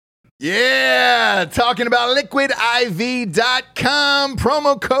Yeah, talking about liquidiv.com,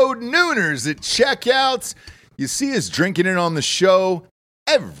 promo code Nooners at checkout. You see us drinking it on the show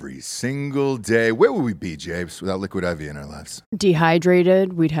every single day. Where would we be, James, without Liquid IV in our lives?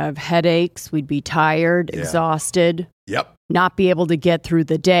 Dehydrated, we'd have headaches, we'd be tired, exhausted. Yep. Not be able to get through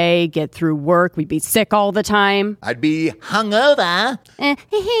the day, get through work. We'd be sick all the time. I'd be hungover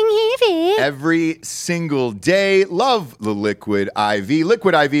every single day. Love the Liquid IV.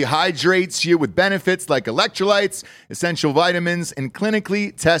 Liquid IV hydrates you with benefits like electrolytes, essential vitamins, and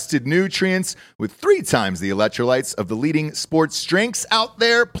clinically tested nutrients with 3 times the electrolytes of the leading sports drinks out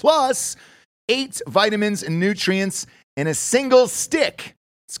there, plus 8 vitamins and nutrients in a single stick.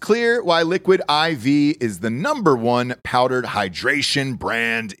 It's clear why Liquid IV is the #1 powdered hydration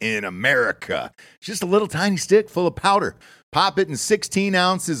brand in America. It's just a little tiny stick full of powder. Pop it in 16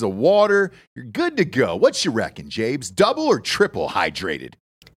 ounces of water. You're good to go. What you reckon, Jabes? Double or triple hydrated?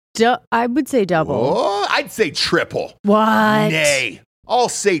 I would say double. Oh, I'd say triple. What? Nay, I'll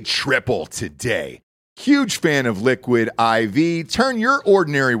say triple today. Huge fan of Liquid IV. Turn your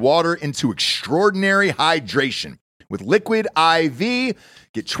ordinary water into extraordinary hydration. With Liquid IV,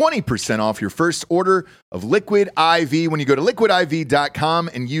 get 20% off your first order of Liquid IV when you go to liquidiv.com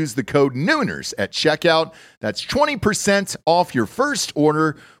and use the code Nooners at checkout. That's 20% off your first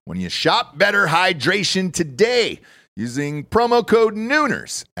order when you shop better hydration today using promo code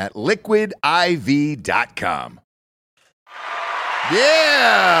Nooners at liquidiv.com.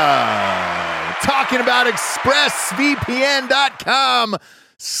 Yeah! Talking about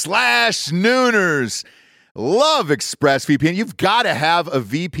expressvpn.com/Nooners. Love ExpressVPN. You've got to have a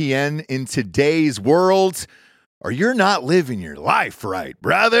VPN in today's world, or you're not living your life right,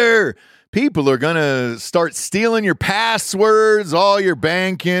 brother. People are going to start stealing your passwords, all your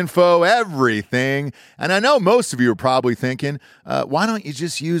bank info, everything. And I know most of you are probably thinking, why don't you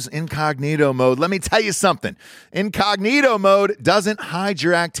just use incognito mode? Let me tell you something. Incognito mode doesn't hide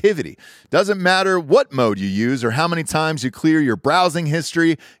your activity. Doesn't matter what mode you use or how many times you clear your browsing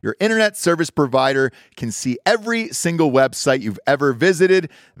history, your internet service provider can see every single website you've ever visited.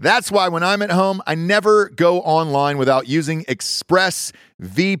 That's why when I'm at home, I never go online without using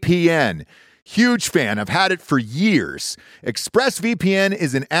ExpressVPN. Huge fan. I've had it for years. ExpressVPN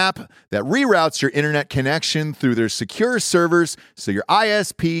is an app that reroutes your internet connection through their secure servers so your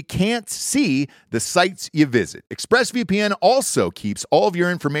ISP can't see the sites you visit. ExpressVPN also keeps all of your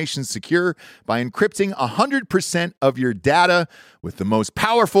information secure by encrypting 100% of your data with the most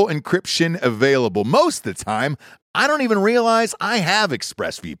powerful encryption available. Most of the time, I don't even realize I have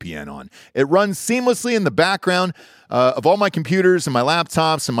ExpressVPN on. It runs seamlessly in the background of all my computers and my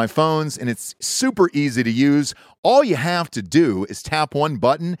laptops and my phones, and it's super easy to use. All you have to do is tap one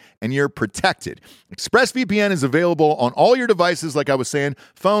button and you're protected. ExpressVPN is available on all your devices, like I was saying,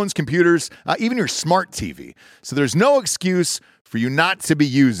 phones, computers, even your smart TV. So there's no excuse for you not to be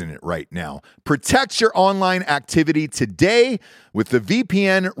using it right now. Protect your online activity today with the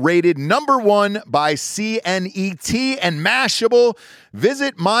VPN rated #1 by CNET and Mashable.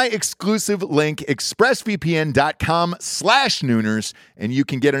 Visit my exclusive link, expressvpn.com/Nooners, and you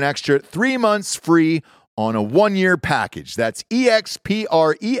can get an extra 3 months free on a 1-year package. That's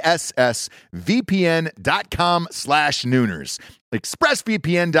expressvpn.com/Nooners.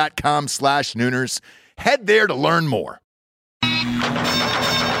 expressvpn.com/Nooners. Head there to learn more.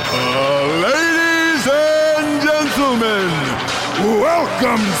 Ladies and gentlemen,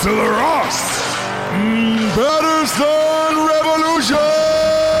 welcome to the Ross Patterson Revolution!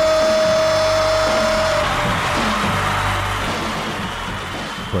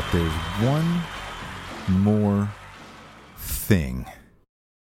 But there's one more thing.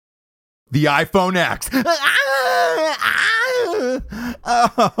 The iPhone X.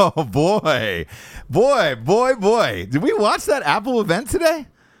 Oh, boy. Boy. Did we watch that Apple event today?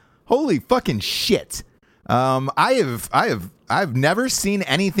 Holy fucking shit. I've never seen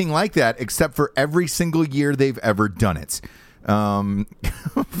anything like that except for every single year they've ever done it.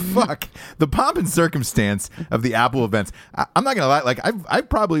 Fuck. The pomp and circumstance of the Apple events. I'm not going to lie. Like, I've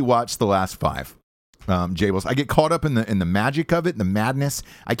probably watched the last 5. Jables. I get caught up in the magic of it, the madness.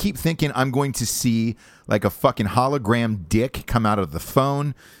 I keep thinking I'm going to see like a fucking hologram dick come out of the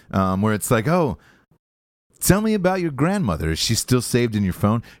phone, where it's like, oh, tell me about your grandmother. Is she still saved in your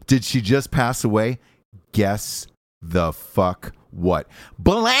phone? Did she just pass away? Guess the fuck what?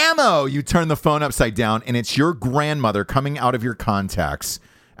 Blammo! You turn the phone upside down and it's your grandmother coming out of your contacts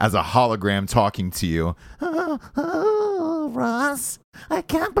as a hologram talking to you. Oh, Ross, I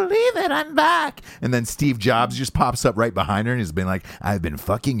can't believe it. I'm back. And then Steve Jobs just pops up right behind her and has been like, I've been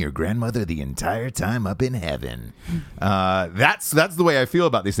fucking your grandmother the entire time up in heaven. That's the way I feel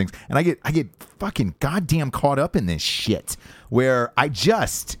about these things. And I get fucking goddamn caught up in this shit where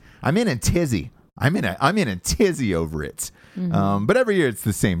I'm in a tizzy. I'm in a tizzy over it. Mm-hmm. But every year it's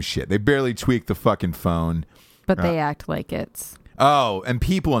the same shit. They barely tweak the fucking phone. But they act like it's. Oh, and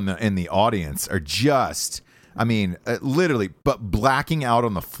people in the audience are just, literally, but blacking out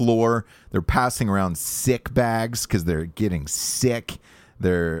on the floor. They're passing around sick bags because they're getting sick.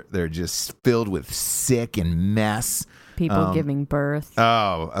 They're just filled with sick and mess. People giving birth.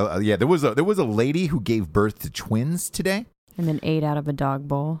 Yeah. There was a lady who gave birth to twins today. And then ate out of a dog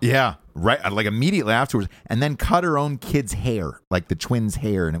bowl. Yeah, right. Like immediately afterwards, and then cut her own kid's hair, like the twins'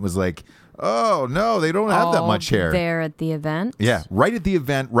 hair, and it was like, oh no, they don't have that much hair. There at the event. Yeah, right at the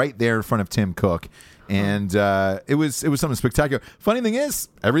event, right there in front of Tim Cook, and it was something spectacular. Funny thing is,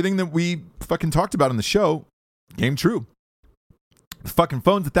 everything that we fucking talked about on the show came true. The fucking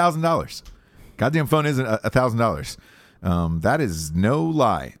phone's $1,000. Goddamn phone isn't $1,000. That is no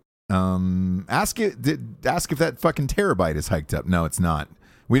lie. Ask if that fucking terabyte is hiked up. No, it's not.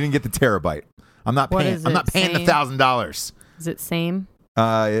 We didn't get the terabyte. I'm not paying the $1,000. Is it same?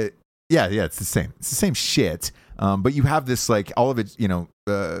 Yeah, it's the same. It's the same shit. But you have this like all of it,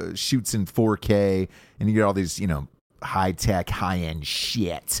 shoots in 4K, and you get all these, high tech, high end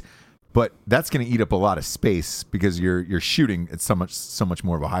shit. But that's going to eat up a lot of space because you're shooting at so much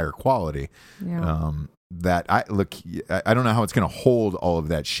more of a higher quality. Yeah. That I don't know how it's going to hold all of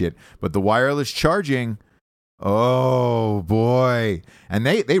that shit, but the wireless charging, oh boy. And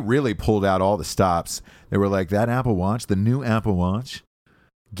they really pulled out all the stops. They were like, that Apple Watch, the new Apple Watch,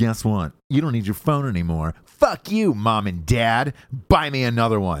 guess what? You don't need your phone anymore. Fuck you, mom and dad. Buy me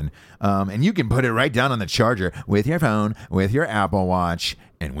another one. And you can put it right down on the charger with your phone, with your Apple Watch,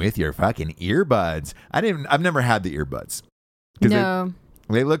 and with your fucking earbuds. I've never had the earbuds. No.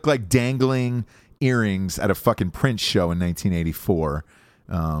 They look like dangling earrings at a fucking Prince show in 1984.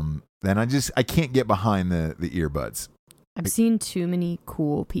 And I can't get behind the earbuds. I've seen too many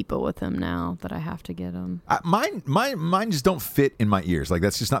cool people with them now that I have to get them. Mine just don't fit in my ears. Like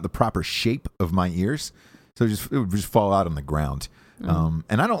that's just not the proper shape of my ears. So it would just fall out on the ground.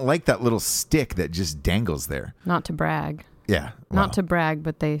 And I don't like that little stick that just dangles there. Not to brag. Yeah. Not to brag,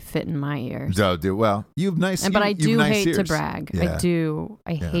 but they fit in my ears. So well, you have nice. But I do nice hate ears. to brag. Yeah. I do.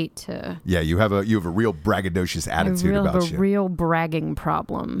 I hate to. Yeah, you have a real braggadocious attitude about you. A real bragging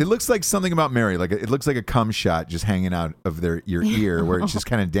problem. It looks like something about Mary. Like it looks like a cum shot just hanging out of your ear, where it's just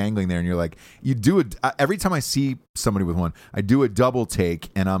kind of dangling there, and you're like, you do it every time I see somebody with one. I do a double take,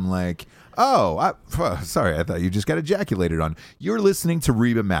 and I'm like, sorry, I thought you just got ejaculated on. You're listening to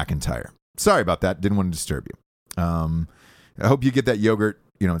Reba McEntire. Sorry about that. Didn't want to disturb you. I hope you get that yogurt,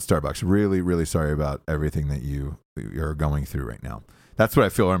 at Starbucks. Really, really sorry about everything that you're going through right now. That's what I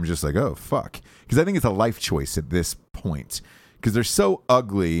feel. I'm just like, oh, fuck. Because I think it's a life choice at this point. Because they're so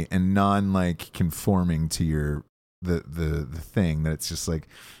ugly and conforming to the thing that it's just like,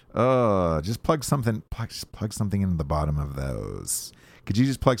 oh, just plug something into the bottom of those. Could you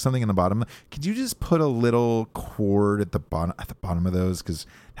just plug something in the bottom? Could you just put a little cord at the bottom of those? Because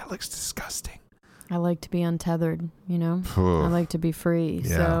that looks disgusting. I like to be untethered, I like to be free,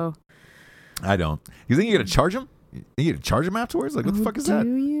 yeah. So. I don't. You think you got to charge them? You got to charge them afterwards? Like, what the fuck is that?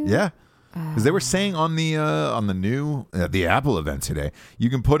 Do you? Yeah. Because they were saying on the new the Apple event today, you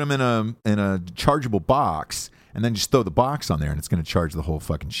can put them in a chargeable box and then just throw the box on there and it's going to charge the whole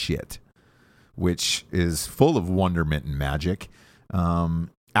fucking shit, which is full of wonderment and magic.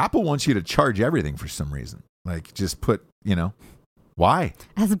 Apple wants you to charge everything for some reason. Like, just put, why?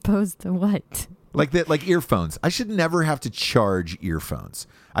 As opposed to what? Like that, like earphones. I should never have to charge earphones.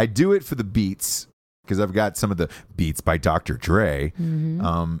 I do it for the Beats because I've got some of the Beats by Dr. Dre,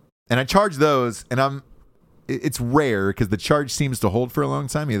 and I charge those. And it's rare because the charge seems to hold for a long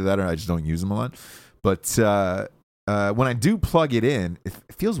time. Either that or I just don't use them a lot. But when I do plug it in, it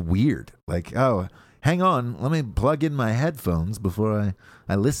feels weird. Like, oh, hang on, let me plug in my headphones before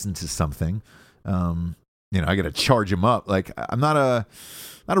I listen to something. I got to charge them up. Like, I'm not a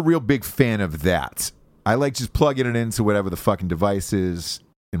real big fan of that. I like just plugging it into whatever the fucking device is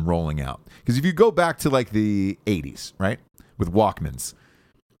and rolling out. Because if you go back to like the 80s, right, with Walkmans,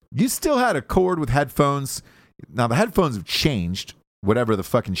 you still had a cord with headphones. Now the headphones have changed, whatever the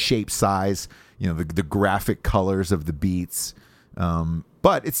fucking shape, size, the graphic colors of the Beats.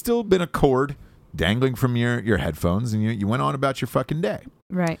 But it's still been a cord dangling from your headphones, and you went on about your fucking day.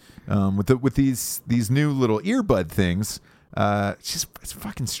 Right. With these new little earbud things, It's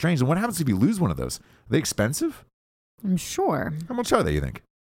fucking strange. And what happens if you lose one of those? Are they expensive? I'm sure. How much are they, you think?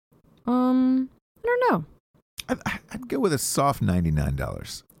 I don't know. I'd go with a soft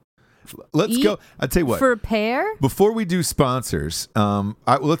 $99. Let's go. I'll tell you what. For a pair? Before we do sponsors,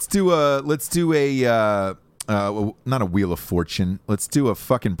 let's do a not a Wheel of Fortune. Let's do a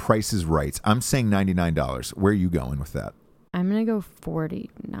fucking Price is Right. I'm saying $99. Where are you going with that? I'm going to go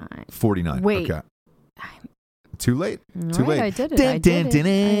 49. 49. Wait. Okay. Too late. Right, Too late. I did it.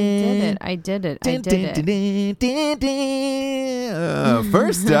 I did it.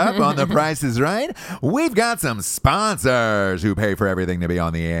 First up on The Price is Right, we've got some sponsors who pay for everything to be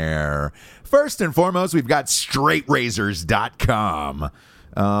on the air. First and foremost, we've got straightrazors.com.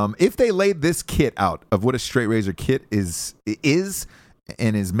 If they laid this kit out of what a straight razor kit is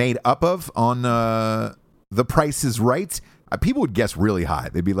and is made up of on The Price is Right, people would guess really high.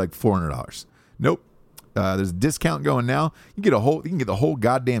 They'd be like $400. Nope. There's a discount going now. You can get the whole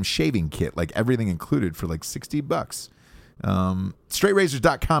goddamn shaving kit, like everything included, for like $60.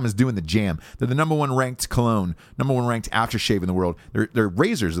 StraightRazors.com is doing the jam. They're the number one ranked cologne, number one ranked aftershave in the world. Their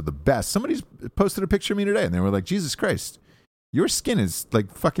razors are the best. Somebody's posted a picture of me today, and they were like, "Jesus Christ, your skin is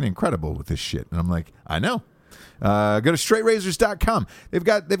like fucking incredible with this shit." And I'm like, "I know." Go to straightrazors.com. They've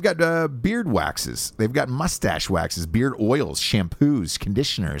got beard waxes. They've got mustache waxes, beard oils, shampoos,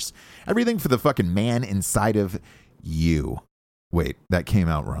 conditioners, everything for the fucking man inside of you. Wait, that came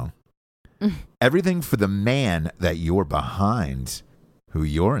out wrong. Everything for the man that you're behind, who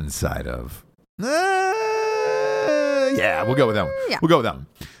you're inside of. Yeah, we'll go with that one. Yeah. We'll go with that one.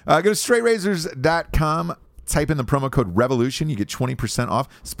 Go to straightrazors.com. Type in the promo code REVOLUTION. You get 20% off.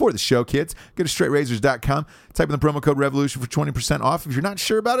 Support the show, kids. Go to straightrazors.com. Type in the promo code REVOLUTION for 20% off. If you're not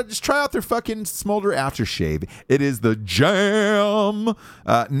sure about it, just try out their fucking Smolder aftershave. It is the jam.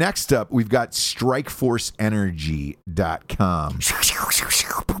 Next up, we've got StrikeForceEnergy.com.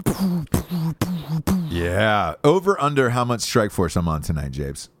 Yeah. Over, under, how much Strikeforce I'm on tonight,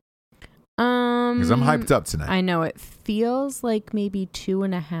 Jabes? Because I'm hyped up tonight. I know. It feels like maybe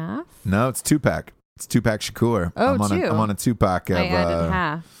 2.5. No, it's 2-pack. It's 2-pack Shakur. Oh, I'm on a 2-pack of I added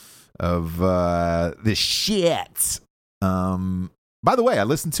half. Of the shit. By the way, I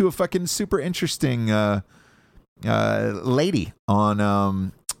listened to a fucking super interesting lady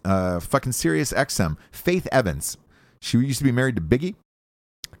on fucking Sirius XM, Faith Evans. She used to be married to Biggie.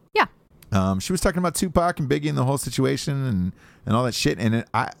 Yeah. She was talking about Tupac and Biggie and the whole situation and all that shit. And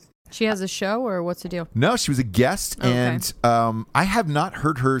She has a show, or what's the deal? No, she was a guest, and I have not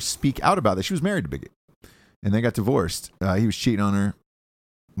heard her speak out about this. She was married to Biggie, and they got divorced. He was cheating on her,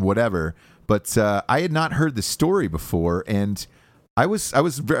 whatever. But I had not heard the story before, and I was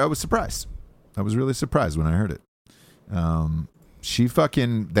surprised. I was really surprised when I heard it. She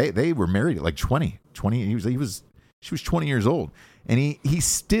fucking they were married at like 20. She was 20 years old, and he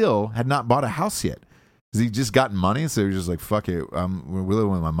still had not bought a house yet. Because he just gotten money, so he was just like, fuck it, we're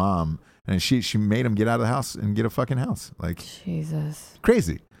living with my mom. And she made him get out of the house and get a fucking house. Like, Jesus.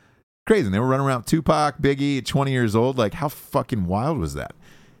 Crazy. And they were running around Tupac, Biggie at 20 years old. Like, how fucking wild was that?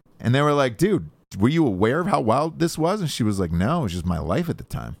 And they were like, dude, were you aware of how wild this was? And she was like, no, it was just my life at the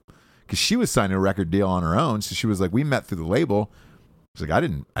time. Because she was signing a record deal on her own. So she was like, we met through the label. She's like, I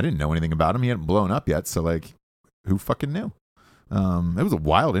didn't know anything about him. He hadn't blown up yet. So, like, who fucking knew? It was a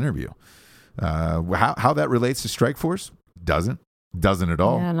wild interview. How that relates to Strikeforce doesn't at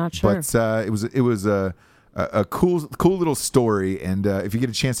all. Yeah, not sure. But it was a cool little story, and if you get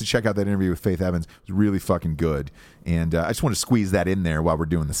a chance to check out that interview with Faith Evans, it was really fucking good. And I just want to squeeze that in there while we're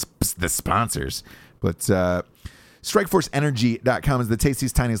doing the sponsors. But StrikeForceEnergy.com is the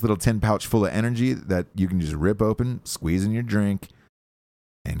tastiest, tiniest little 10 pouch full of energy that you can just rip open, squeeze in your drink,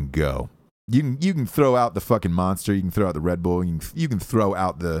 and go. You can throw out the fucking Monster. You can throw out the Red Bull. You can throw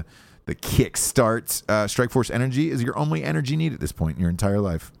out the kickstart. Strikeforce Energy is your only energy need at this point in your entire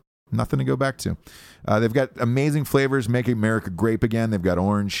life. Nothing to go back to. They've got amazing flavors. Make America grape again. They've got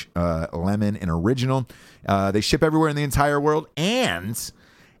orange, lemon, and original. They ship everywhere in the entire world. And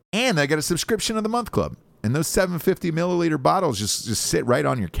they got a subscription of the month club. And those 750 milliliter bottles just sit right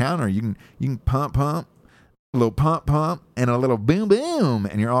on your counter. You can pump, a little pump, and a little boom,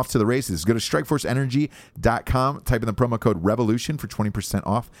 and you're off to the races. Go to StrikeForceEnergy.com. Type in the promo code REVOLUTION for 20%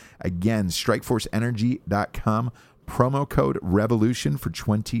 off. Again, StrikeForceEnergy.com. Promo code REVOLUTION for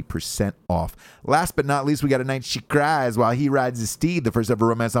 20% off. Last but not least, we got A Night She Cries While He Rides His Steed, the first ever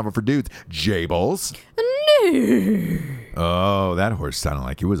romance novel for dudes. J-Bulls. No. Oh, that horse sounded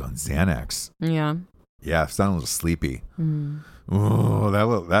like it was on Xanax. Yeah. Yeah, it sounded a little sleepy. Oh,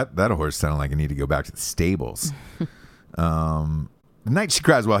 that horse sounded like I need to go back to the stables. The Night She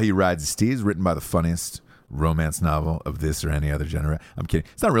Cries While He Rides His Steed is written by the funniest, romance novel of this or any other genre. I'm kidding.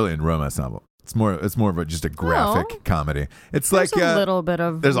 It's not really a romance novel. It's more of just a graphic comedy. It's There's like a little bit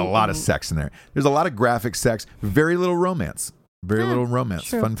of. there's a lot of sex in there. There's a lot of graphic sex, very little romance. Very little romance.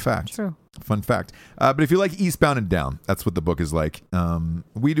 True. Fun fact. True. Fun fact. But if you like Eastbound and Down, that's what the book is like.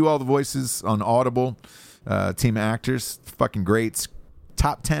 We do all the voices on Audible. Team of actors, fucking greats.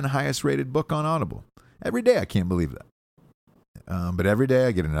 Top 10 highest rated book on Audible. Every day, I can't believe that. But every day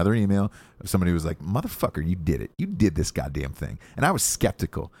I get another email of somebody who's like, motherfucker, you did it. You did this goddamn thing. And I was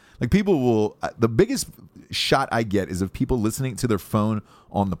skeptical. Like people will, the biggest shot I get is of people listening to their phone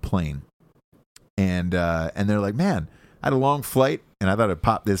on the plane. And they're like, man, I had a long flight and I thought I'd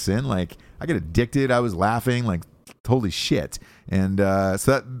pop this in. Like I get addicted. I was laughing like, holy shit. And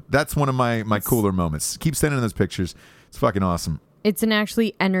so that's one of my cooler moments. Keep sending those pictures. It's fucking awesome. It's an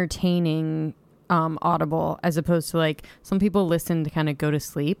actually entertaining Audible, as opposed to like some people listen to kind of go to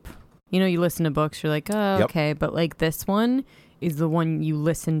sleep. You know, you listen to books, you're like, oh, Yep. okay. But like this one is the one you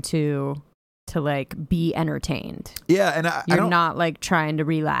listen to like be entertained. Yeah, and You're not like trying to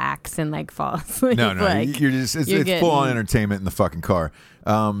relax and like fall asleep. No, like, you're just it's full on entertainment in the fucking car.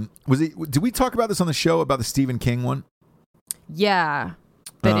 Did we talk about this on the show about the Stephen King one? Yeah.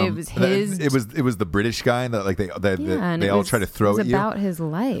 But it was his. It was the British guy that like they all try to throw it at you. was about his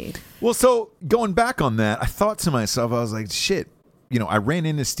life. Well, so going back on that, I thought to myself, I was like, shit. You know, I ran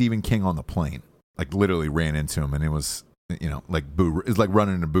into Stephen King on the plane, like literally ran into him, and it was, you know, like it's like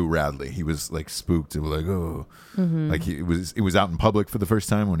running into Boo Radley. He was like spooked. It was like, oh, like it was out in public for the first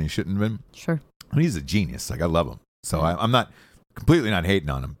time when he shouldn't have been. Sure. I mean, he's a genius. Like I love him. So I'm not completely not hating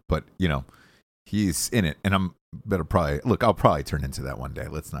on him, but you know, he's in it, and I'll probably turn into that one day.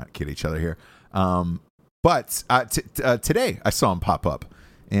 Let's not kid each other here. But today I saw him pop up,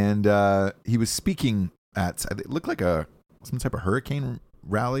 and he was speaking at, it looked like some type of hurricane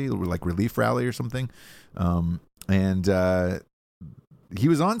rally or like relief rally or something. And he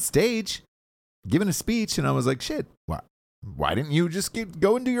was on stage giving a speech, and I was like, shit, why didn't you just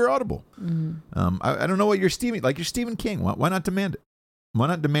go and do your Audible? Mm-hmm. I don't know what you're Stephen King. Why not demand it? Why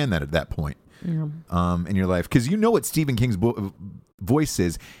not demand that at that point? Yeah. In your life, because you know what Stephen King's voice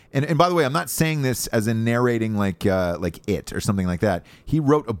is, and by the way, I'm not saying this as in narrating like It or something like that. He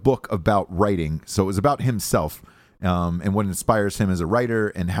wrote a book about writing, so it was about himself, and what inspires him as a writer,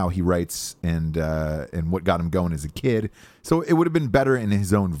 and how he writes, and what got him going as a kid. So it would have been better in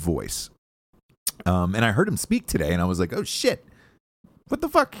his own voice. And I heard him speak today, and I was like, oh shit, what the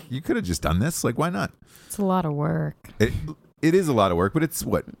fuck? You could have just done this. Like, why not? It's a lot of work. It is a lot of work, but it's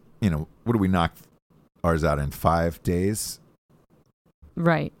what do we knock ours out in 5 days?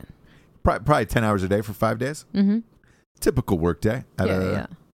 Right. Probably 10 hours a day for 5 days. Mm-hmm. Typical work day.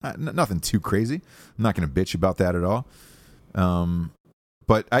 Nothing too crazy. I'm not going to bitch about that at all.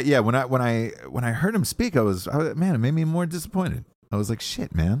 But when I heard him speak, it made me more disappointed. I was like,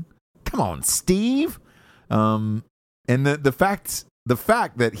 shit, man, come on, Steve. And the fact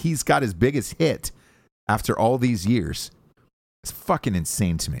that he's got his biggest hit after all these years is fucking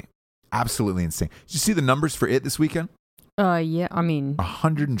insane to me. Absolutely insane. Did you see the numbers for It this weekend? Yeah, I mean,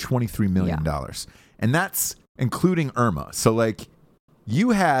 $123 million. And that's including Irma. So like you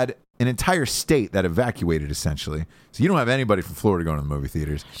had an entire state that evacuated essentially. So you don't have anybody from Florida going to the movie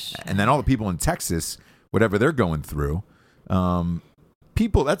theaters. And then all the people in Texas, whatever they're going through,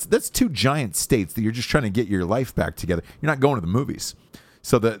 that's two giant states that you're just trying to get your life back together. You're not going to the movies.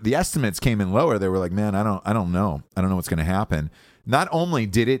 So the estimates came in lower. They were like, man, I don't know. I don't know what's going to happen. Not only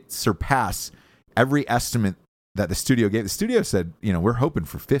did it surpass every estimate that the studio gave. The studio said, we're hoping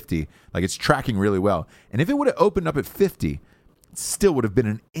for 50. Like it's tracking really well. And if it would have opened up at 50, it still would have been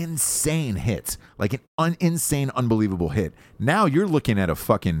an insane hit. Like an insane, unbelievable hit. Now you're looking at a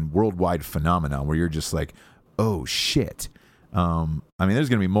fucking worldwide phenomenon where you're just like, oh shit. I mean, there's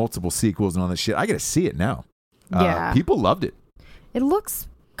going to be multiple sequels and all that shit. I got to see it now. Yeah. People loved it. It looks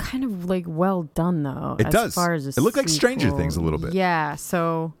kind of like well done though. It does. As far as it looked like Stranger Things a little bit. Yeah.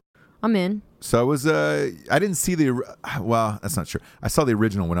 So I'm in. So it was, I didn't see that's not true. I saw the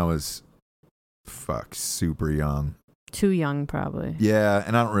original when I was, super young. Too young, probably. Yeah,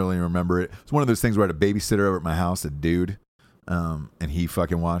 and I don't really remember it. It's one of those things where I had a babysitter over at my house, a dude, and he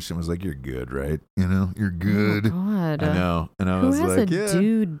fucking watched it and was like, you're good, right? You're good. Oh, God. I know. And I Who was has like, a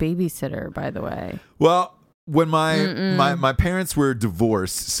dude babysitter, by the way? Well, when my parents were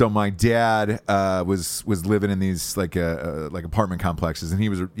divorced, so my dad was living in these like apartment complexes, and he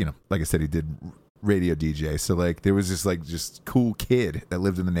was, like I said, he did radio DJ. So like there was this like just cool kid that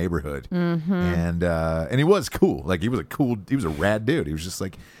lived in the neighborhood, and he was cool. Like he was a rad dude. He was just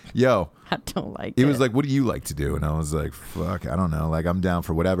like, yo, I don't like he it. was like, what do you like to do? And I was like, fuck, I don't know. Like I'm down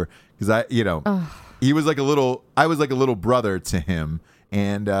for whatever. Because he was like I was like a little brother to him,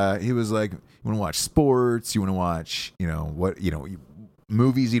 and he was like, you want to watch sports? You want to watch,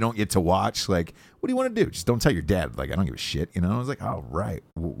 movies you don't get to watch? Like, what do you want to do? Just don't tell your dad. Like, I don't give a shit. I was like, oh,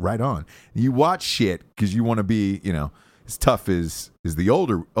 right on. You watch shit because you want to be, as tough as the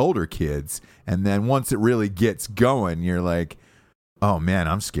older kids. And then once it really gets going, you're like, oh man,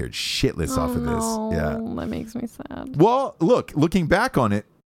 I'm scared shitless off of this. Yeah, that makes me sad. Well, looking back on it,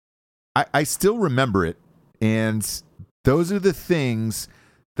 I still remember it, and those are the things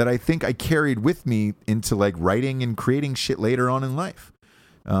that I think I carried with me into like writing and creating shit later on in life.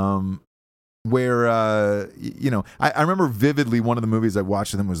 Where I remember vividly one of the movies I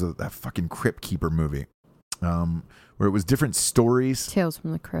watched with him was that fucking Crypt Keeper movie, where it was different stories. Tales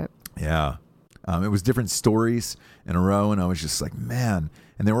from the Crypt. Yeah. It was different stories in a row, and I was just like, man.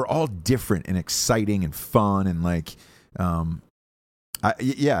 And they were all different and exciting and fun, and like,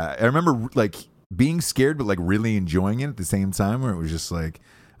 I remember like being scared, but like really enjoying it at the same time. Where it was just like,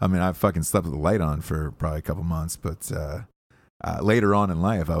 I mean, I fucking slept with the light on for probably a couple months, but later on in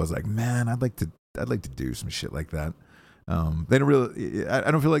life, I was like, man, I'd like to do some shit like that. They don't really. I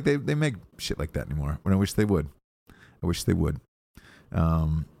don't feel like they make shit like that anymore. When I wish they would. Because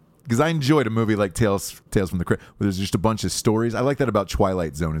I enjoyed a movie like Tales from the Crypt, where there's just a bunch of stories. I like that about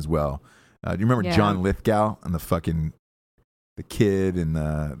Twilight Zone as well. Do you remember John Lithgow and the kid and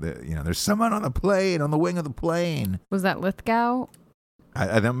there's someone on the wing of the plane. Was that Lithgow?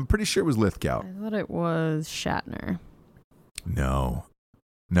 I'm pretty sure it was Lithgow. I thought it was Shatner. No,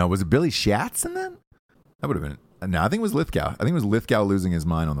 was it Billy Schatz in that? That would have been. No, I think it was Lithgow. I think it was Lithgow losing his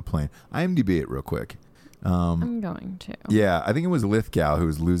mind on the plane. IMDb it real quick. I'm going to. Yeah, I think it was Lithgow who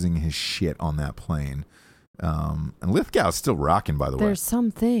was losing his shit on that plane. And Lithgow's still rocking, by the way. There's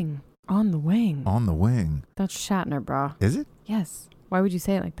something on the wing. On the wing. That's Shatner, bro. Is it? Yes. Why would you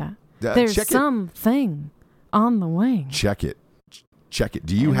say it like that? There's something on the wing. Check it.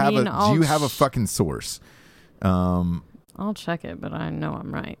 Do you have a fucking source? I'll check it, but I know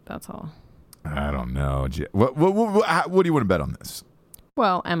I'm right. That's all. I don't know. What do you want to bet on this?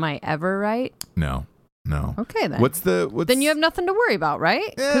 Well, am I ever right? No. Okay, then. What's then you have nothing to worry about,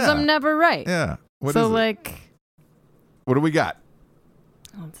 right? Because I'm never right. Yeah. What do we got?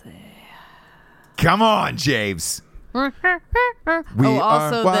 Let's see. Come on, James. We are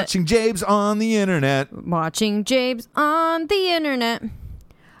watching James on the internet. Watching James on the internet.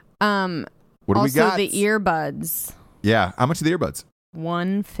 What do we got? Also, the earbuds. Yeah. How much are the earbuds?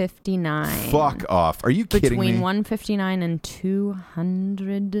 $159. Fuck off. Are you kidding me? Between $159 and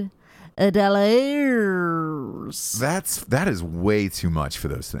 $200. That is way too much for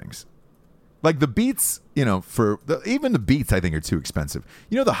those things. Like the Beats, even the Beats I think are too expensive.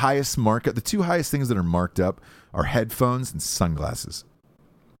 The highest markup, the two highest things that are marked up are headphones and sunglasses.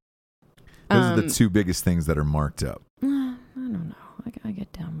 Those are the two biggest things that are marked up. I don't know. I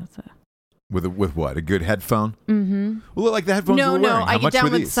get down with it. With what? A good headphone? Mm-hmm. Well, like the headphones we're wearing. No, I get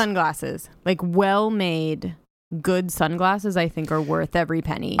down with sunglasses. Like well-made, good sunglasses, I think are worth every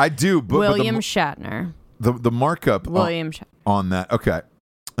penny. I do, but William Shatner. The markup on that. Okay.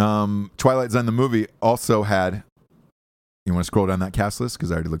 Twilight Zone, the movie, also had, you want to scroll down that cast list?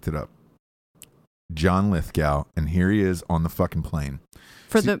 Because I already looked it up. John Lithgow, and here he is on the fucking plane.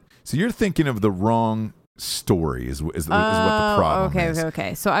 So you're thinking of the wrong story is what the problem is.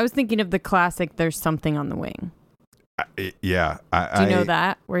 Okay. So I was thinking of the classic There's Something on the Wing. Yeah. Do you know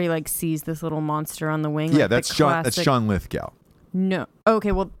that? Where he like sees this little monster on the wing? Yeah, that's John Lithgow. No.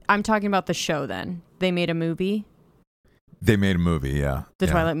 Okay, well, I'm talking about the show then. They made a movie? They made a movie, yeah. The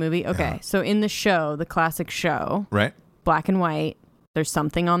Twilight movie? Okay. Yeah. So in the show, the classic show, right? Black and white, There's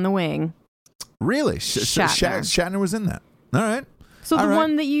Something on the Wing. Really? Shatner was in that. All right. So the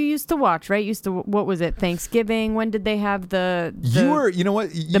one that you used to watch, right? What was it? Thanksgiving? When did they have the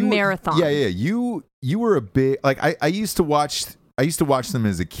marathon? Yeah. You were a big, like, I used to watch them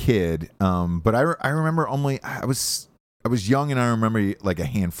as a kid. But I remember I was young and I remember like a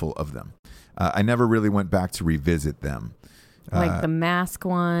handful of them. I never really went back to revisit them. Like the mask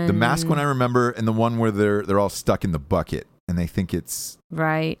one. The mask one I remember, and the one where they're all stuck in the bucket and they think it's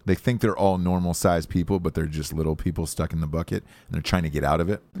right. They think they're all normal sized people, but they're just little people stuck in the bucket and they're trying to get out of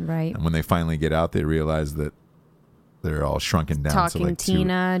it. Right. And when they finally get out, they realize that they're all shrunken down. Talking to like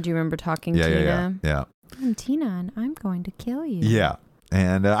Tina. Do you remember Talking Tina? Yeah. I'm Tina and I'm going to kill you. Yeah.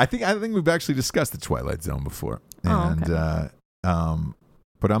 And I think we've actually discussed the Twilight Zone before. And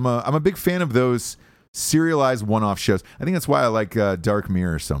But I'm a big fan of those serialized one-off shows. I think that's why I like Dark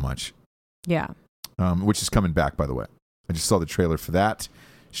Mirror so much. Yeah. Which is coming back, by the way. I just saw the trailer for that.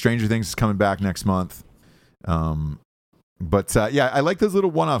 Stranger Things is coming back next month. But I like those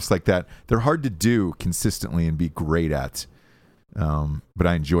little one-offs like that. They're hard to do consistently and be great at. But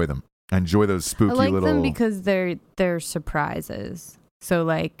I enjoy them. I enjoy those spooky little... I like them because they're surprises. So,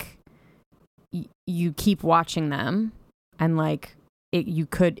 like, you keep watching them, and, like,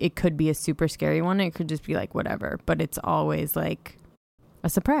 it could be a super scary one. It could just be, like, whatever. But it's always, like, a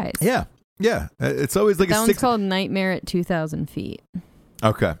surprise. Yeah. Yeah. It's always like that one's called Nightmare at 2,000 Feet.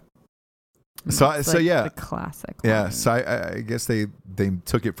 Okay. So yeah. The classic Yeah, one. so I guess they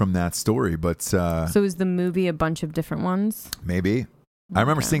took it from that story, but... so is the movie a bunch of different ones? Maybe. I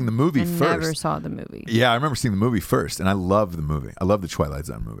remember seeing the movie first. I never saw the movie. Yeah, I remember seeing the movie first, and I loved the movie. I love the Twilight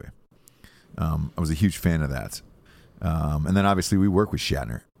Zone movie. I was a huge fan of that. And then obviously we work with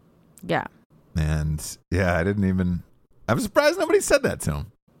Shatner. Yeah. And yeah, I was surprised nobody said that to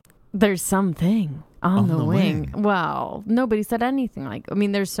him. There's something on the wing. Well, nobody said anything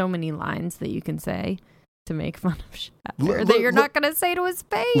there's so many lines that you can say to make fun of Shatner that you're not going to say to his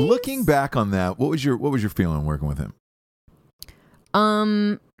face. Looking back on that, what was your feeling working with him?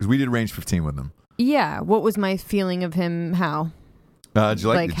 Because we did Range 15 with him. Yeah. What was my feeling of him? How? Did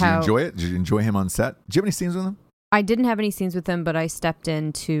you enjoy it? Did you enjoy him on set? Did you have any scenes with him? I didn't have any scenes with him, but I stepped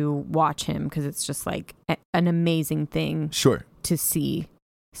in to watch him because it's just like an amazing thing. Sure. To see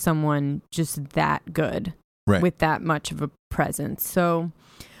someone just that good with that much of a presence. So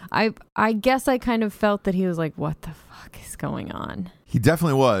I guess I kind of felt that he was like, what the fuck is going on? He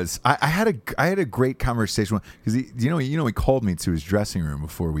definitely was. I had a great conversation because he called me to his dressing room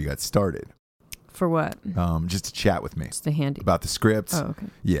before we got started. For what? Just to chat with me. Just a handy about the scripts. Oh, okay.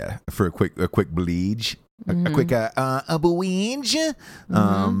 Yeah, for a quick bleach, a quick bleach.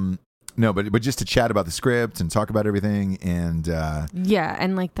 No, but just to chat about the script and talk about everything, and yeah,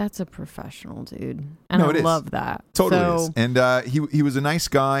 and like that's a professional dude, and I love that. Totally is. And he was a nice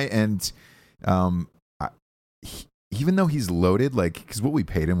guy, and even though he's loaded, like because what we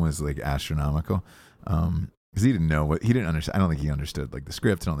paid him was like astronomical, because he didn't understand. I don't think he understood like the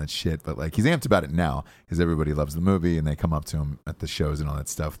script and all that shit. But like he's amped about it now because everybody loves the movie and they come up to him at the shows and all that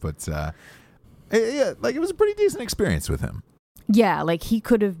stuff. But yeah, like it was a pretty decent experience with him. Yeah, like he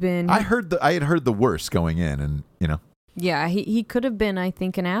could have been. I had heard the worst going in, and Yeah, he could have been, I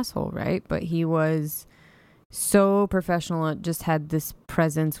think, an asshole, right? But he was so professional. It just had this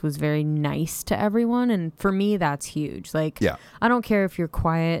presence, was very nice to everyone, and for me, that's huge. Like, yeah. I don't care if you're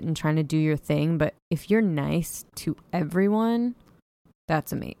quiet and trying to do your thing, but if you're nice to everyone,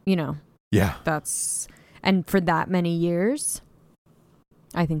 that's amazing. Yeah. And for that many years.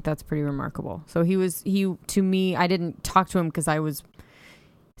 I think that's pretty remarkable. So to me, I didn't talk to him because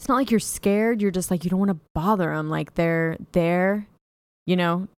it's not like you're scared. You're just like, you don't want to bother them. Like they're there,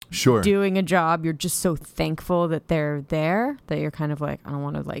 sure, doing a job. You're just so thankful that they're there that you're kind of like, I don't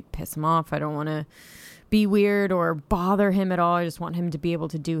want to like piss him off. I don't want to be weird or bother him at all. I just want him to be able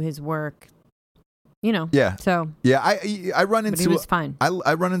to do his work. Yeah. So yeah, I run into. But he was fine.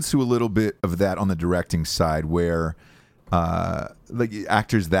 I run into a little bit of that on the directing side where. Like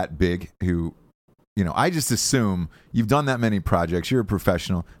actors that big who, I just assume you've done that many projects. You're a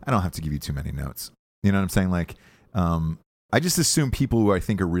professional. I don't have to give you too many notes. You know what I'm saying? Like, I just assume people who I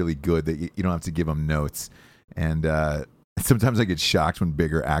think are really good that you don't have to give them notes. And sometimes I get shocked when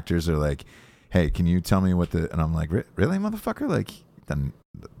bigger actors are like, "Hey, can you tell me what the?" And I'm like, "Really, motherfucker? Like, done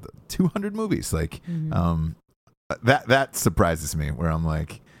 200 movies? Like, that surprises me. Where I'm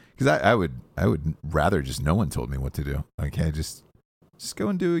like." Because I would rather just no one told me what to do. Like, hey, just go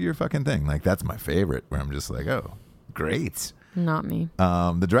and do your fucking thing. Like, that's my favorite. Where I'm just like, oh, great. Not me.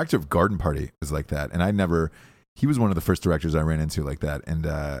 The director of Garden Party is like that, and he was one of the first directors I ran into like that. And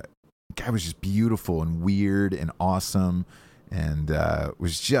the guy was just beautiful and weird and awesome, and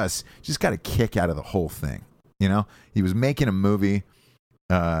was just got a kick out of the whole thing. He was making a movie.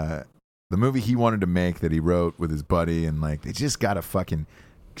 The movie he wanted to make that he wrote with his buddy, and like they just got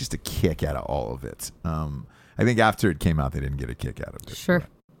just a kick out of all of it. I think after it came out, they didn't get a kick out of it. Sure.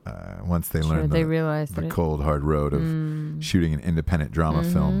 But, once they learned they realized the cold, hard road of shooting an independent drama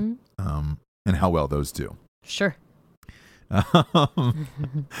film, and how well those do. Sure.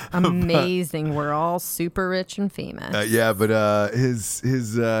 Amazing. We're all super rich and famous. Yeah, but his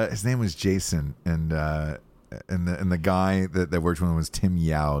name was Jason, and the guy that worked with him was Tim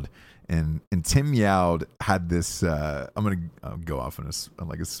Youd. And Tim Youd had this. I'm gonna go off on a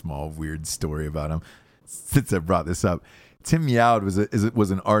small weird story about him since I brought this up. Tim Youd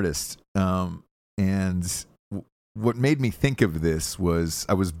was an artist, and what made me think of this was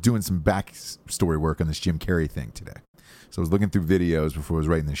I was doing some backstory work on this Jim Carrey thing today. So I was looking through videos before I was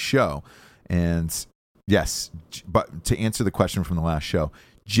writing this show. And yes, but to answer the question from the last show,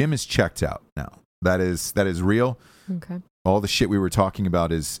 Jim is checked out now. That is real. Okay. All the shit we were talking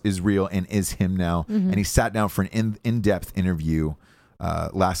about is real and is him now. Mm-hmm. And he sat down for an in-depth interview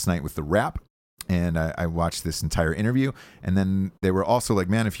last night with The Wrap. And I watched this entire interview. And then they were also like,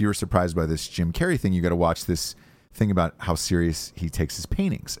 man, if you were surprised by this Jim Carrey thing, you got to watch this thing about how serious he takes his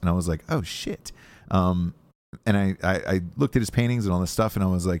paintings. And I was like, oh, shit. And I looked at his paintings and all this stuff. And I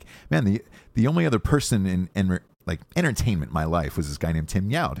was like, man, the only other person in like entertainment in my life was this guy named Tim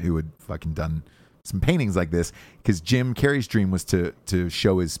Youd, who had fucking done some paintings like this, because Jim Carrey's dream was to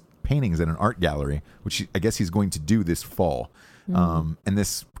show his paintings at an art gallery, which I guess he's going to do this fall. And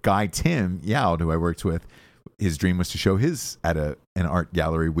this guy, Tim Youd, who I worked with, his dream was to show his at an art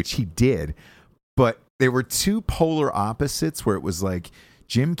gallery, which he did. But they were two polar opposites where it was like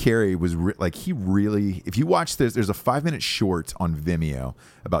Jim Carrey was he really, if you watch this, there's a 5-minute short on Vimeo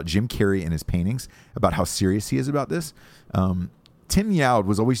about Jim Carrey and his paintings, about how serious he is about this. Tim Youd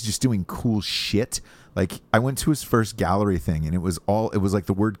was always just doing cool shit. Like, I went to his first gallery thing, and it was like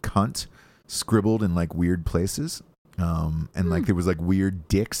the word cunt scribbled in like weird places. And like there was like weird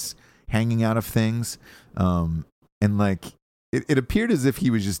dicks hanging out of things. And like it appeared as if he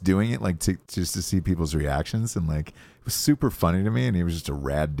was just doing it like just to see people's reactions. And like it was super funny to me, and he was just a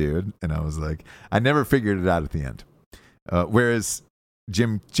rad dude. And I was like, I never figured it out at the end. Whereas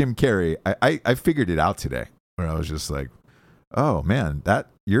Jim Carrey, I figured it out today, where I was just like, oh man,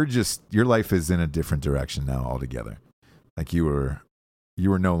 your life is in a different direction now altogether. Like you were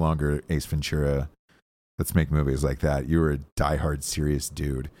no longer Ace Ventura. Let's make movies like that. You were a diehard serious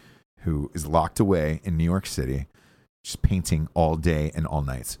dude who is locked away in New York City, just painting all day and all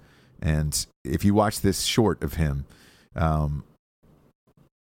nights. And if you watch this short of him,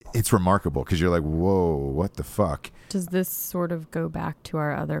 it's remarkable, because you're like, whoa, what the fuck? Does this sort of go back to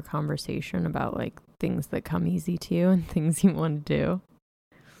our other conversation about like things that come easy to you and things you want to do?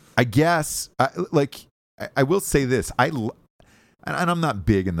 I guess, I will say this. And I'm not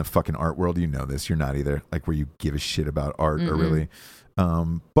big in the fucking art world. You know this. You're not either. Like, where you give a shit about art or really.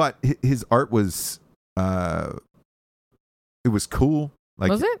 But his art was, it was cool.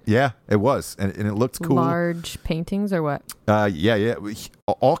 Like, was it? Yeah, it was. And it looked cool. Large paintings or what? Yeah.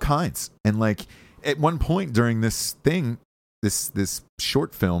 All kinds. And like at one point during this thing, this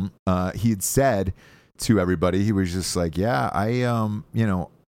short film, he had said to everybody, he was just like, yeah,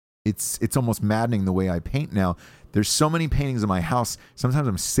 it's almost maddening the way I paint now. There's so many paintings in my house. Sometimes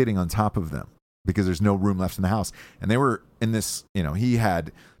I'm sitting on top of them because there's no room left in the house. And they were in this,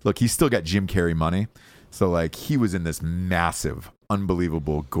 he's still got Jim Carrey money. So like he was in this massive,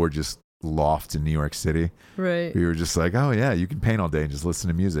 unbelievable, gorgeous loft in New York City. Right. We were just like, oh yeah, you can paint all day and just listen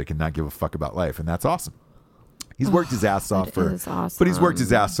to music and not give a fuck about life. And that's awesome. He's worked his ass off awesome. But he's worked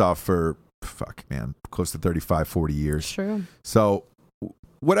his ass off for, close to 35, 40 years. True. So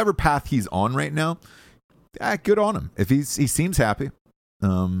whatever path he's on right now, good on him. If he seems happy.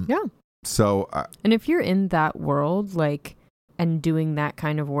 Yeah. So, and if you're in that world, like, and doing that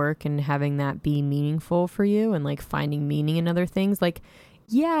kind of work and having that be meaningful for you and like finding meaning in other things, like,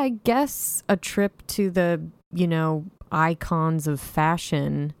 yeah, I guess a trip to the, icons of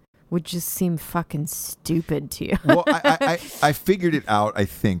fashion would just seem fucking stupid to you. Well, I figured it out. I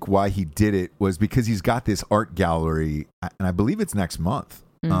think why he did it was because he's got this art gallery, and I believe it's next month.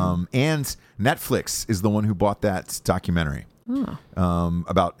 And Netflix is the one who bought that documentary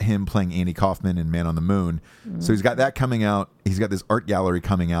about him playing Andy Kaufman in Man on the Moon. So he's got that coming out. He's got this art gallery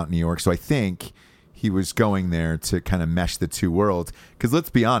coming out in New York. So I think he was going there to kind of mesh the two worlds. Because let's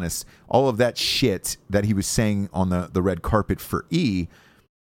be honest, all of that shit that he was saying on the red carpet for E!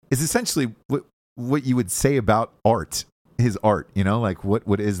 Is essentially what you would say about art, his art. Like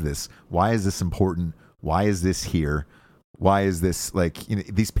what is this? Why is this important? Why is this here? Why is this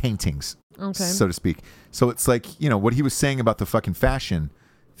these paintings, so to speak? So it's like, what he was saying about the fucking fashion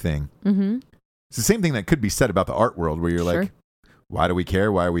thing. Mm-hmm. It's the same thing that could be said about the art world, where you're like, why do we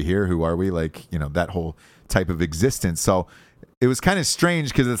care? Why are we here? Who are we? Like, that whole type of existence. So it was kind of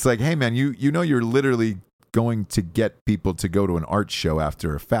strange because it's like, hey man, you're literally going to get people to go to an art show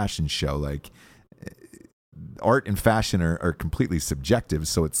after a fashion show. Like, art and fashion are completely subjective.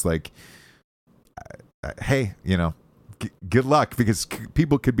 So it's like, hey, good luck, because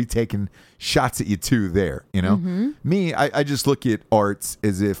people could be taking shots at you too there, Me, I just look at art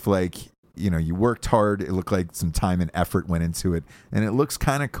as if you worked hard. It looked like some time and effort went into it, and it looks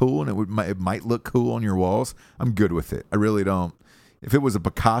kind of cool, and it might look cool on your walls. I'm good with it. I really don't. if it was a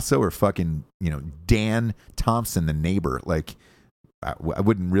Picasso or fucking, Dan Thompson, the neighbor, like I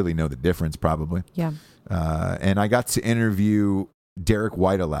wouldn't really know the difference probably. Yeah. And I got to interview Derek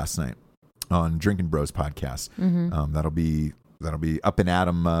Whita last night on Drinking Bros podcast. Mm-hmm. That'll be up and at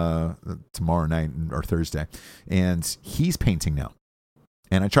 'em tomorrow night or Thursday, and he's painting now.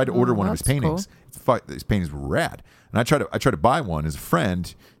 And I tried to order one of his paintings. Cool. His paintings were rad, and I tried to buy one as a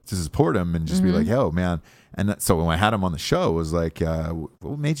friend to support him and just be like, "Yo, man." And so when I had him on the show, it was like,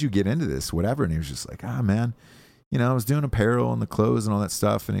 "What made you get into this?" Whatever, and he was just like, man. I was doing apparel and the clothes and all that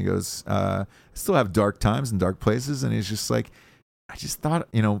stuff. And he goes, I still have dark times and dark places. And he's just like, I just thought,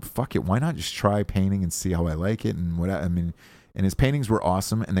 fuck it. Why not just try painting and see how I like it? And and his paintings were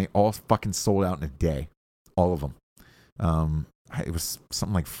awesome. And they all fucking sold out in a day. All of them. It was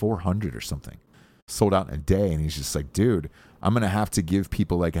something like 400 or something. Sold out in a day. And he's just like, dude, I'm going to have to give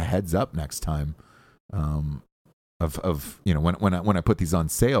people like a heads up next time. When I put these on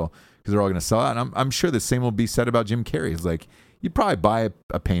sale, because they're all going to sell out. And I'm sure the same will be said about Jim Carrey. It's like, you'd probably buy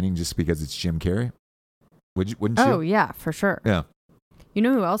a painting just because it's Jim Carrey. Wouldn't you? Oh, yeah, for sure. Yeah. You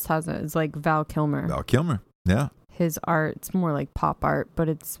know who else has it? It's like Val Kilmer. Val Kilmer. Yeah. His art, it's more like pop art, but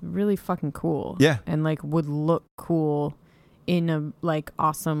it's really fucking cool. Yeah. And like would look cool in a like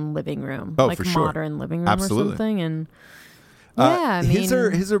awesome living room. Oh, like for sure. modern living room Absolutely. or something. And yeah, I mean,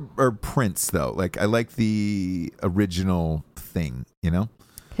 his are prints though. Like I like the original thing,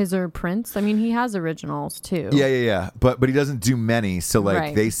 His are prints. I mean, he has originals too. Yeah. But he doesn't do many. So like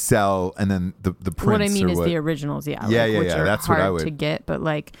Right. they sell, and then the prints. What I mean are is the originals. Yeah. Yeah, like, yeah, which yeah. are That's hard what I would. to get, but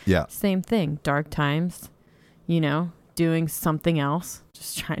like Yeah. same thing. Dark times. Doing something else,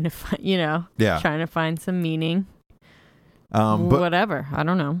 just trying to find. Yeah. Trying to find some meaning. But Whatever. I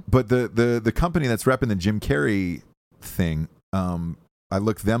don't know. But the company that's repping the Jim Carrey thing, I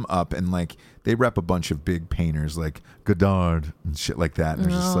looked them up, and like they rep a bunch of big painters like Godard and shit like that. And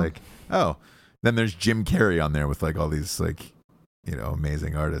it's just like, oh, then there's Jim Carrey on there with like all these like,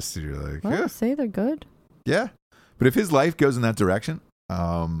 amazing artists. And you're like, Well, say they're good. yeah. But if his life goes in that direction,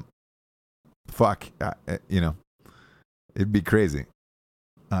 it'd be crazy.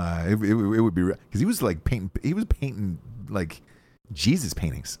 It would be, because he was like painting like Jesus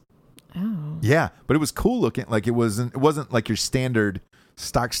paintings. Oh. Yeah, but it was cool looking. Like it wasn't like your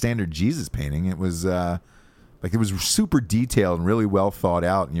stock standard Jesus painting. It was like it was super detailed and really well thought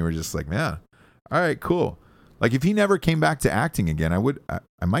out, and you were just like, man, all right, cool. Like if he never came back to acting again,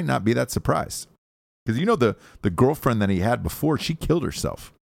 I might not be that surprised, because the girlfriend that he had before, she killed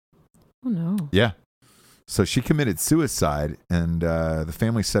herself. Oh no. Yeah, so she committed suicide, and the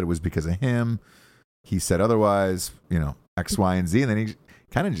family said it was because of him. He said otherwise, X, Y, and Z, and then he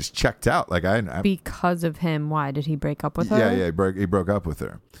kind of just checked out. Like Because of him, why did he break up with her? Yeah, he broke up with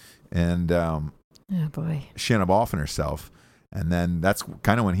her, and Oh boy. she ended up offing herself, and then that's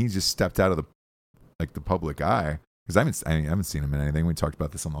kind of when he just stepped out of the public eye. Because I haven't seen him in anything. We talked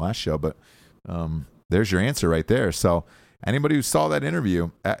about this on the last show, but there's your answer right there. So anybody who saw that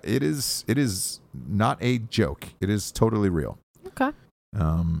interview, it is not a joke. It is totally real. Okay.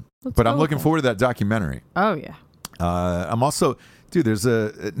 But I'm looking forward to that documentary. Oh yeah. I'm also, dude, there's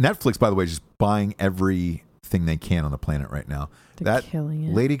a Netflix, by the way, just buying everything they can on the planet right now. They're killing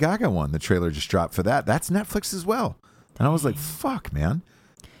it. Lady Gaga one, the trailer just dropped for that. That's Netflix as well. And I was like, fuck, man.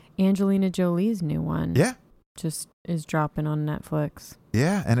 Angelina Jolie's new one. Yeah. Just is dropping on Netflix.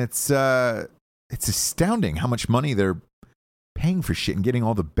 Yeah, and it's astounding how much money they're paying for shit and getting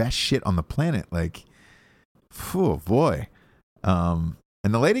all the best shit on the planet. Like, oh boy. And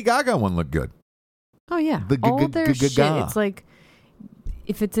the Lady Gaga one looked good. Oh yeah. All their shit. It's like,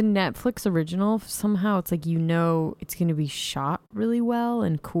 if it's a Netflix original, somehow it's like, it's going to be shot really well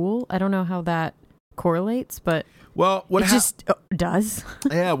and cool. I don't know how that correlates, but it just does.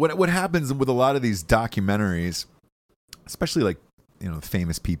 Yeah, what happens with a lot of these documentaries, especially like,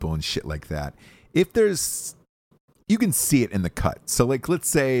 famous people and shit like that, you can see it in the cut. So like, let's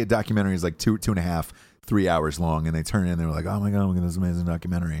say a documentary is like 2.5, 3 hours long, and they turn in and they're like, oh my God, look at this amazing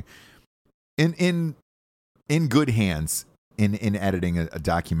documentary. In good hands, in editing a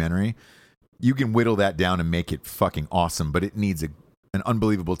documentary, you can whittle that down and make it fucking awesome, but it needs an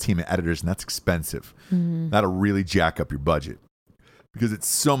unbelievable team of editors, and that's expensive. Mm-hmm. That'll really jack up your budget, because it's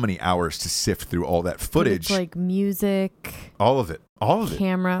so many hours to sift through all that footage. It's like music, all of it,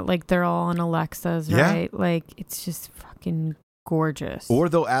 camera, like they're all on Alexas, right? Yeah. Like it's just fucking gorgeous. Or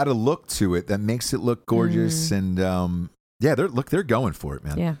they'll add a look to it that makes it look gorgeous, and they're going for it,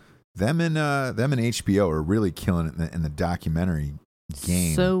 man. Yeah. Them and HBO are really killing it in the documentary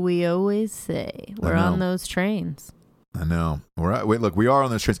game. So we always say we're on those trains. I know. We are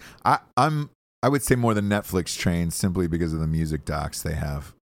on those trains. I'm I would say more than Netflix trained simply because of the music docs they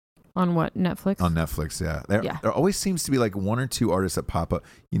have. On what, Netflix? On Netflix, yeah. There always seems to be like one or two artists that pop up.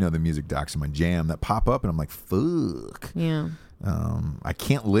 You know, the music docs are my jam that pop up, and I'm like, fuck. Yeah. I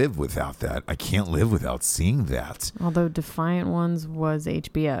can't live without that. I can't live without seeing that. Although Defiant Ones was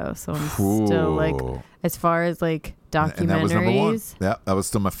HBO, so I'm still like, as far as like documentaries. And that was number one. Yeah, that was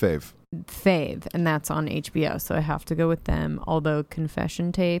still my fave. And that's on HBO, so I have to go with them. Although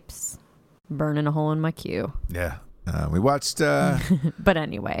Confession Tapes, burning a hole in my queue. Yeah. We watched... but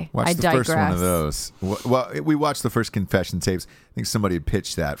anyway, I the digress. first one of those. Well, we watched the first Confession Tapes. I think somebody had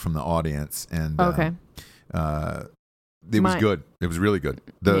pitched that from the audience. And, okay. It was good. It was really good.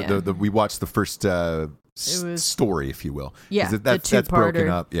 We watched the first story, if you will. Yeah, that's broken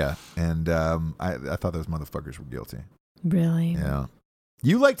up. Yeah, and I thought those motherfuckers were guilty. Really? Yeah.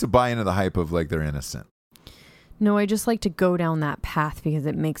 You like to buy into the hype of like they're innocent. No, I just like to go down that path because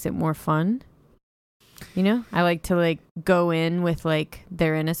it makes it more fun. You know, I like to like go in with like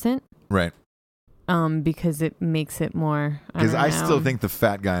they're innocent. Right. Because it makes it more. Because I still think the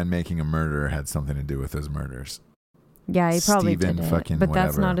fat guy in Making a Murderer had something to do with those murders. Yeah, he probably Steven did it, fucking but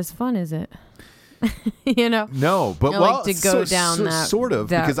that's whatever. not as fun, is it? You know? No, but I like to go down that sort of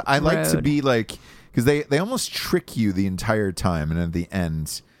that because I like road. to be like because they almost trick you the entire time, and at the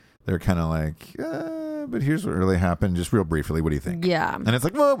end they're kind of like, but here's what really happened, just real briefly. What do you think? Yeah, and it's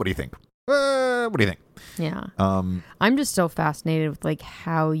like, well, what do you think? What do you think? Yeah. I'm just still fascinated with like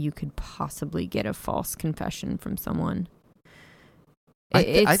how you could possibly get a false confession from someone.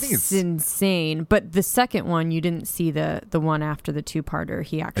 I think it's insane. But the second one, you didn't see the one after the two-parter.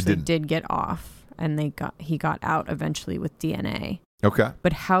 He actually did get off, and he got out eventually with DNA. Okay.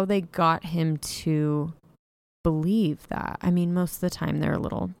 But how they got him to believe that, I mean, most of the time they're a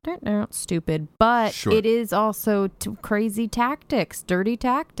little stupid, but sure. It is also crazy tactics, dirty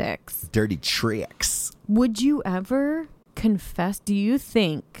tactics. Dirty tricks. Would you ever confess? Do you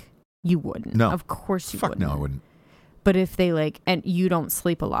think you wouldn't? No. Of course you wouldn't. No, I wouldn't. But if they like, and you don't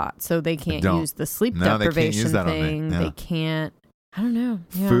sleep a lot, so they can't use the sleep deprivation thing. Yeah. They can't. I don't know.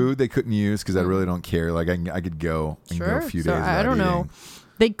 Yeah. Food they couldn't use because I really don't care. Like I could go and go a few days without I don't eating. know.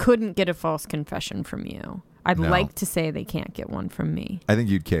 They couldn't get a false confession from you. I'd like to say they can't get one from me. I think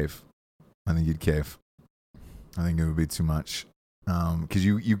you'd cave. I think it would be too much because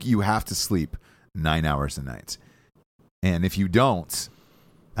you have to sleep 9 hours a night, and if you don't.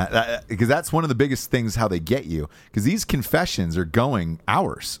 Because that's one of the biggest things how they get you. Because these confessions are going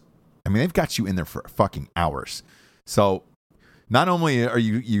hours. I mean, they've got you in there for fucking hours. So not only are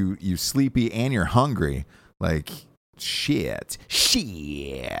you sleepy and you're hungry, like shit.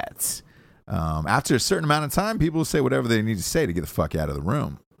 After a certain amount of time, people will say whatever they need to say to get the fuck out of the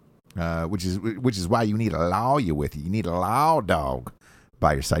room. Which is why you need a lawyer with you. You need a law dog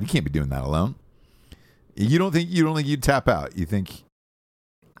by your side. You can't be doing that alone. You don't think you'd tap out. You think.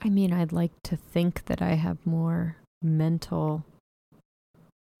 I mean, I'd like to think that I have more mental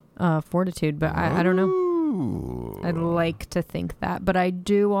fortitude, but I don't know. I'd like to think that. But I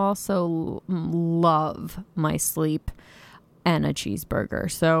do also love my sleep and a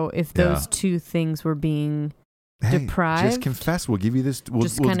cheeseburger. So if those two things were being deprived. Just confess. We'll give you this. We'll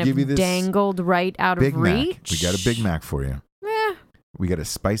give you this dangled right out Big of reach. Mac. We got a Big Mac for you. Yeah. We got a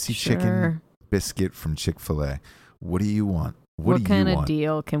spicy chicken biscuit from Chick-fil-A. What do you want? What kind of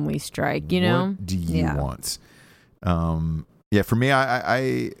deal can we strike? You know? What do you want? For me,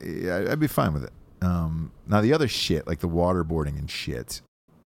 I'd be fine with it. Now the other shit, like the waterboarding and shit,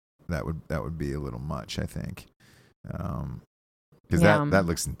 that would be a little much, I think. Because that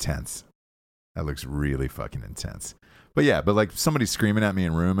looks intense. That looks really fucking intense. But like somebody screaming at me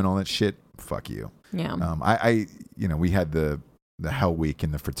in room and all that shit, fuck you. Yeah. We had the hell week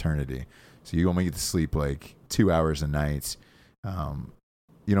in the fraternity, so you only get to sleep like 2 hours a night.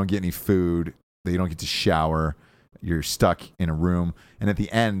 You don't get any food. You don't get to shower. You're stuck in a room. And at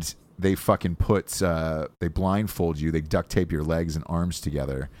the end, they fucking they blindfold you. They duct tape your legs and arms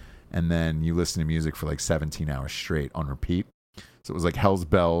together. And then you listen to music for like 17 hours straight on repeat. So it was like Hell's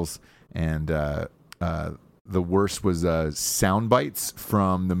Bells. And the worst was sound bites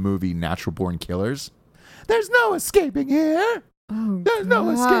from the movie Natural Born Killers. There's no escaping here. There's no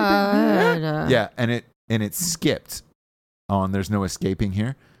escaping here. Yeah, and it skipped on There's No Escaping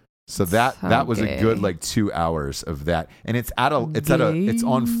Here. So that was a good like 2 hours of that. And it's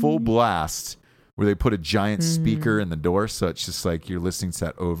on full blast where they put a giant speaker in the door, so it's just like you're listening to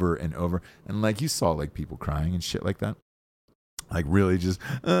that over and over. And like you saw like people crying and shit like that. Like really just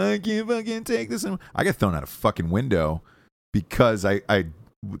I can't fucking take this anymore. I got thrown out a fucking window because I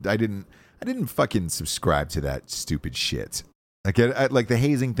didn't fucking subscribe to that stupid shit. Like the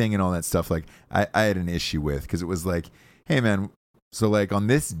hazing thing and all that stuff. Like I had an issue with because it was like, hey man, so like on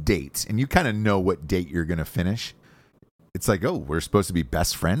this date, and you kind of know what date you're gonna finish. It's like, oh, we're supposed to be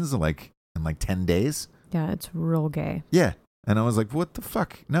best friends in like 10 days. Yeah, it's real gay. Yeah, and I was like, what the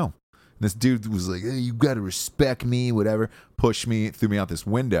fuck? No. This dude was like, hey, you got to respect me, whatever. Pushed me, threw me out this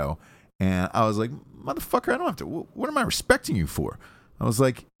window. And I was like, motherfucker, I don't have to. What am I respecting you for? I was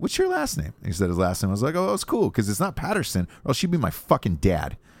like, what's your last name? He said his last name. I was like, oh, that's cool because it's not Patterson or else you'd be my fucking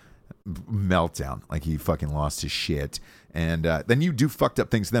dad. Meltdown. Like he fucking lost his shit. And then you do fucked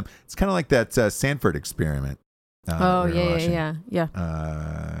up things to them. It's kind of like that Stanford experiment. Yeah.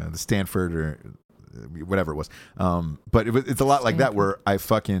 The Stanford or whatever it was. But it's a lot like that where I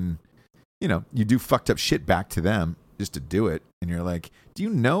fucking... you do fucked up shit back to them just to do it. And you're like, do you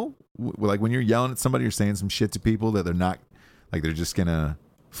know, like when you're yelling at somebody or saying some shit to people that they're not, like they're just going to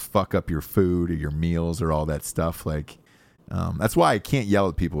fuck up your food or your meals or all that stuff. Like, that's why I can't yell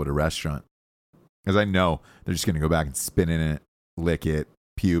at people at a restaurant. Because I know they're just going to go back and spit in it, lick it,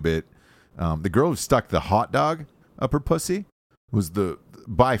 pube it. The girl who stuck the hot dog up her pussy was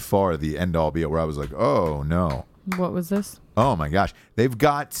by far the end all be all where I was like, oh no. What was this? Oh my gosh. They've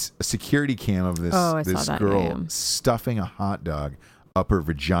got a security cam of this girl stuffing a hot dog up her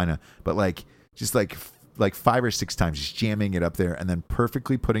vagina, but like just like 5 or 6 times, just jamming it up there and then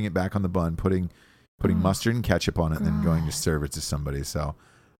perfectly putting it back on the bun, putting mustard and ketchup on it and then going to serve it to somebody. So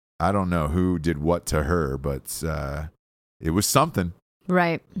I don't know who did what to her, but it was something.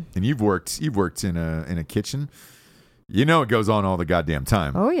 Right. And you've worked in a kitchen. You know it goes on all the goddamn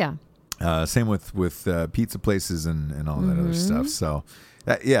time. Oh yeah. Same with pizza places and all that other stuff. So,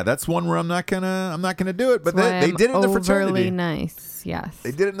 that's one where I'm not gonna do it. But they did it in the fraternity. Overly nice, yes.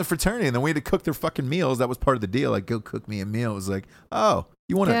 They did it in the fraternity, and then we had to cook their fucking meals. That was part of the deal. Like, go cook me a meal. It was like, oh,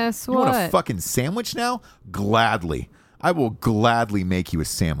 you want a fucking sandwich now? Gladly, I will gladly make you a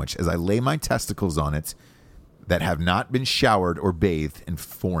sandwich as I lay my testicles on it that have not been showered or bathed in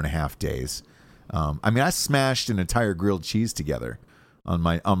 4.5 days. I smashed an entire grilled cheese together on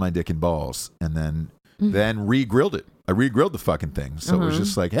my dick and balls, and then re-grilled it. I re-grilled the fucking thing, so it was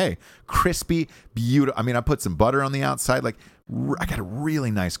just like, hey, crispy, beautiful. I put some butter on the outside, like I got a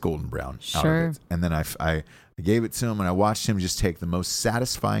really nice golden brown out of it, and then I gave it to him, and I watched him just take the most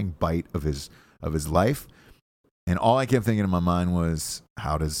satisfying bite of his life, and all I kept thinking in my mind was,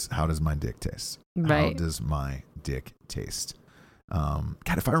 how does my dick taste? Right. How does my dick taste?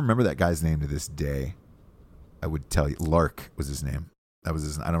 God, if I remember that guy's name to this day, I would tell you. Lark was his name. That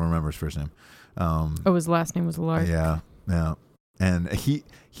was I don't remember his first name. His last name was Lark. Yeah. And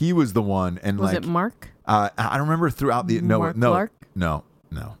he was the one. And was it Mark? I remember throughout the Lark? No.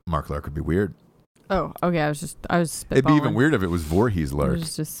 Mark Lark would be weird. Oh, okay. I was spitballing. It'd be even weird if it was Voorhees Lark. I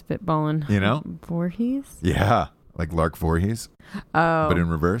was just spitballing. You know, Voorhees. Yeah, like Lark Voorhees. Oh, but in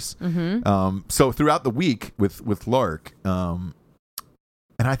reverse. Mm-hmm. So throughout the week with Lark, and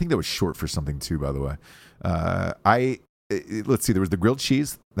I think that was short for something too, by the way. Let's see. There was the grilled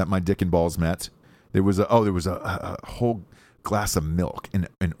cheese that my dick and balls met. There was a whole glass of milk and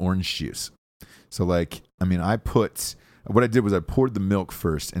orange juice. So like, what I did was I poured the milk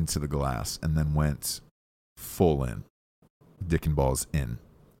first into the glass and then went full in, dick and balls in,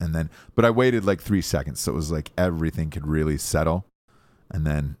 but I waited like 3 seconds, so it was like everything could really settle, and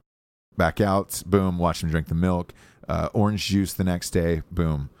then back out. Boom. Watch him drink the milk. Orange juice the next day.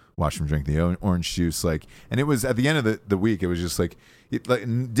 Boom. Watch him drink the orange juice, and it was at the end of the week. It was just like,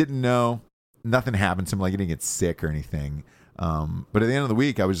 didn't know, nothing happened to him. Like he didn't get sick or anything. But at the end of the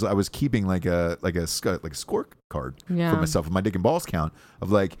week, I was keeping like a scorecard for myself with my dick and balls count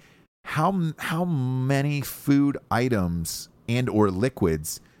of like how many food items and or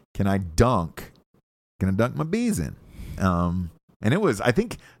liquids can I dunk my bees in. And it was I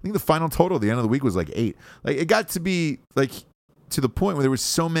think the final total at the end of the week was like 8. Like it got to be like, to the point where there were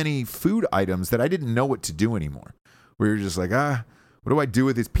so many food items that I didn't know what to do anymore. Where you're just like, what do I do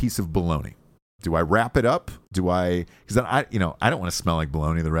with this piece of bologna? Do I wrap it up? Because then I don't want to smell like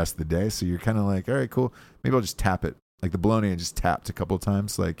bologna the rest of the day. So you're kind of like, all right, cool. Maybe I'll just tap it. Like the bologna I just tapped a couple of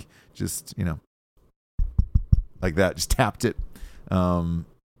times, like just, like that, just tapped it. And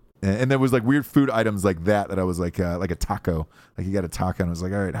there was like weird food items like that I was like a taco. Like you got a taco and I was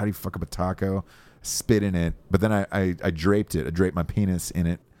like, all right, how do you fuck up a taco? Spit in it, but then I draped it. I draped my penis in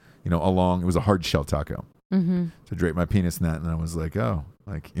it, along. It was a hard shell taco. Mm-hmm. So I draped my penis in that, and I was like,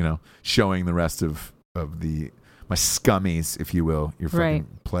 showing the rest of my scummies, if you will, your fucking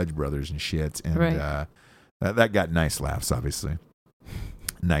pledge brothers and shit, and that got nice laughs, obviously.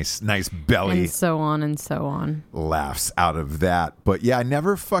 Nice belly, and so on laughs out of that. But yeah, I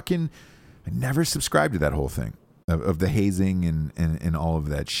never subscribed to that whole thing. of the hazing and all of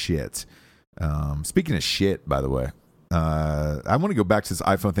that shit. Speaking of shit, by the way, I want to go back to this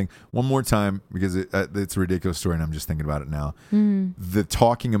iPhone thing one more time because it's a ridiculous story, and I'm just thinking about it now. The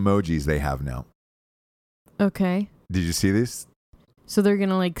talking emojis they have now. Okay. Did you see this? So they're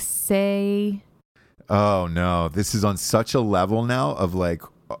gonna like say. Oh no, this is on such a level now of like,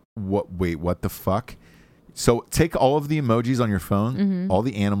 what? Wait, what the fuck? So take all of the emojis on your phone, all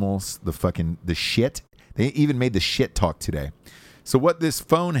the animals, the shit. They even made the shit talk today. So what this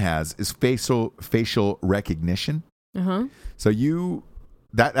phone has is facial recognition. So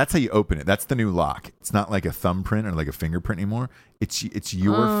that's how you open it. That's the new lock. It's not like a thumbprint or like a fingerprint anymore. It's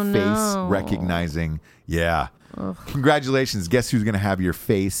your face recognizing. Yeah. Ugh. Congratulations. Guess who's going to have your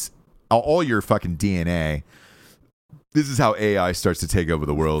face, all your fucking DNA. This is how AI starts to take over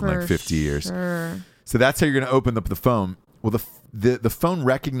the world in like 50 years. So that's how you're going to open up the phone. Well, the phone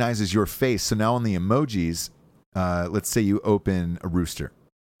recognizes your face. So now on the emojis, let's say you open a rooster.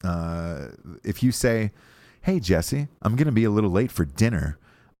 If you say, "Hey, Jesse, I'm going to be a little late for dinner,"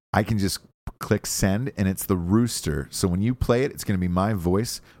 I can just click send, and it's the rooster. So when you play it, it's going to be my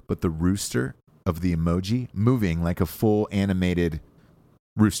voice, but the rooster of the emoji moving like a full animated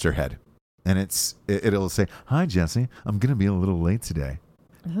rooster head. And it'll say, "Hi, Jesse, I'm going to be a little late today."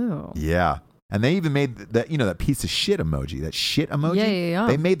 Oh. Yeah. And they even made that piece of shit emoji, that shit emoji. Yeah.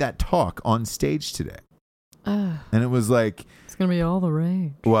 They made that talk on stage today. And it was like, it's going to be all the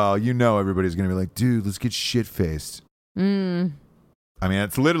rage. Well, everybody's going to be like, "Dude, let's get shit-faced." I mean,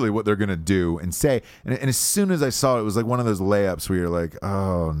 that's literally what they're going to do and say. And as soon as I saw it was like one of those layups where you're like,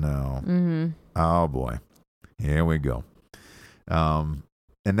 "Oh, no. Oh, boy. Here we go."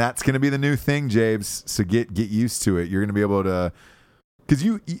 And that's going to be the new thing, Jabes. So get used to it. You're going to be able to...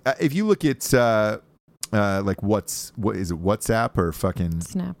 Because if you look at like what is it, WhatsApp or fucking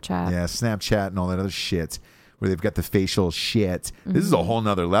Snapchat? Yeah, Snapchat and all that other shit where they've got the facial shit. This is a whole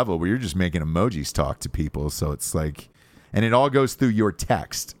nother level where you're just making emojis talk to people. So it's like, and it all goes through your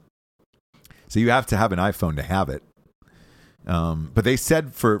text. So you have to have an iPhone to have it. But they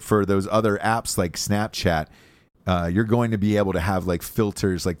said for those other apps like Snapchat, you're going to be able to have like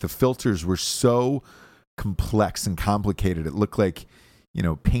filters. Like the filters were so complex and complicated. It looked like,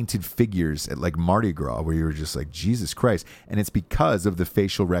 painted figures at like Mardi Gras where you were just like, Jesus Christ. And it's because of the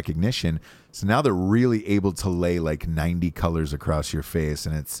facial recognition. So now they're really able to lay like 90 colors across your face.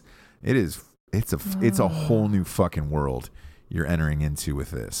 And it's a whole new fucking world you're entering into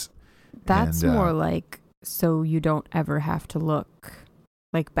with this. That's more like, so you don't ever have to look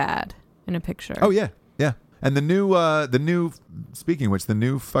like bad in a picture. Oh yeah. Yeah. And the new speaking of which, the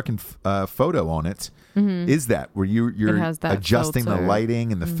new fucking photo on it is that where you're adjusting filter. the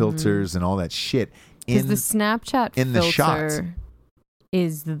lighting and the filters and all that shit because the Snapchat in filter the shots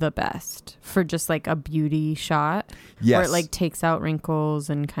is the best for just like a beauty shot. Yes. Where it like takes out wrinkles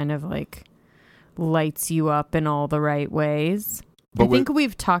and kind of like lights you up in all the right ways. But I think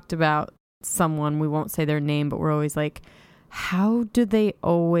we've talked about someone, we won't say their name, but we're always like, how do they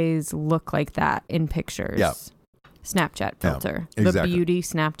always look like that in pictures? Yeah. Snapchat filter. Yeah, exactly. The beauty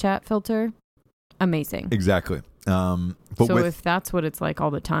Snapchat filter. Amazing. Exactly. But so if that's what it's like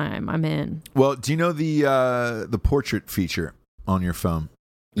all the time, I'm in. Well, do you know the portrait feature on your phone?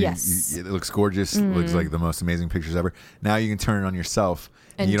 Yes. It looks gorgeous. It looks like the most amazing pictures ever. Now you can turn it on yourself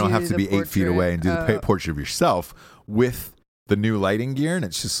and you don't have to be 8 feet away and do the portrait of yourself with the new lighting gear. And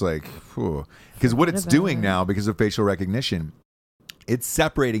it's just like, because what it's doing now, because of facial recognition, it's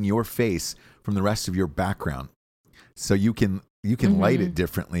separating your face from the rest of your background. So you can light it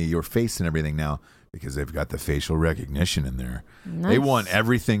differently, your face and everything now, because they've got the facial recognition in there. Nice. They want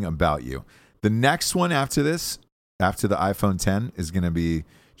everything about you. The next one after this, after the iPhone 10, is going to be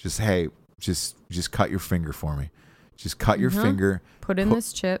just, hey, just cut your finger for me. Just cut your finger. Put in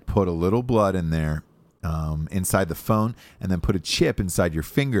this chip. Put a little blood in there inside the phone, and then put a chip inside your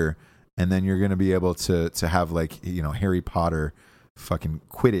finger, and then you're going to be able to have like, Harry Potter fucking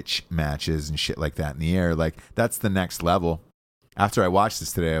Quidditch matches and shit like that in the air. Like, that's the next level. After I watched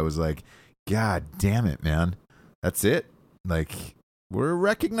this today, I was like, God damn it, man. That's it. Like, we're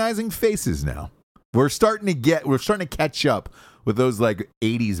recognizing faces now. We're starting to catch up with those like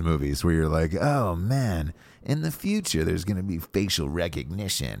 80s movies where you're like, oh man, in the future there's going to be facial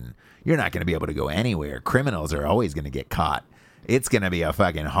recognition. You're not going to be able to go anywhere. Criminals are always going to get caught. It's going to be a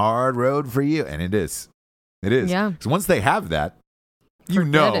fucking hard road for you. And it is. It is. Yeah. So once they have that,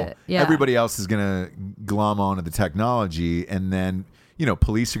 everybody else is going to glom onto the technology, and then,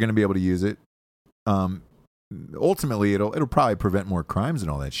 police are going to be able to use it. Ultimately, it'll probably prevent more crimes and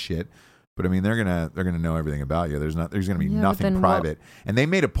all that shit. But I mean, they're gonna know everything about you. There's gonna be nothing private. And they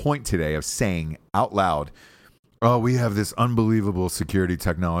made a point today of saying out loud, oh, we have this unbelievable security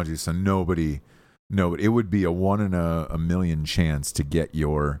technology, so nobody, it would be a 1 in a million chance to get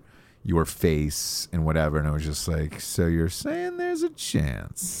your face and whatever. And I was just like, so you're saying there's a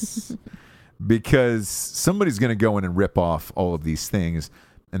chance? Because somebody's going to go in and rip off all of these things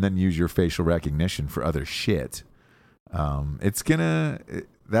and then use your facial recognition for other shit. That's gonna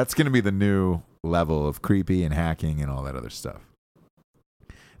be the new level of creepy and hacking and all that other stuff.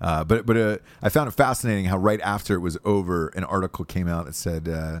 But I found it fascinating how right after it was over, an article came out that said,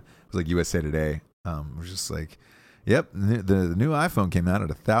 it was like USA Today. It was just like, yep, the new iPhone came out at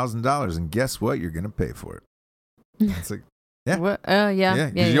 $1,000, and guess what? You're going to pay for it. It's like, yeah. What?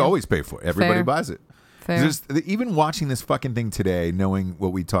 Yeah. You always pay for it. Everybody Fair. buys it. Fair. Even watching this fucking thing today, knowing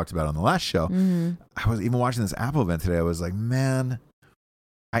what we talked about on the last show, I was even watching this Apple event today. I was like, man,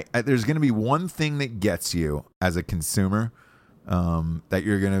 there's going to be one thing that gets you as a consumer, that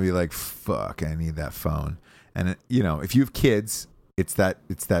you're going to be like, fuck, I need that phone. And if you have kids, it's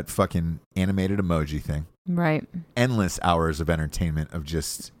that fucking animated emoji thing. Right. Endless hours of entertainment of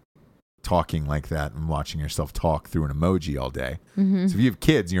just talking like that and watching yourself talk through an emoji all day. So if you have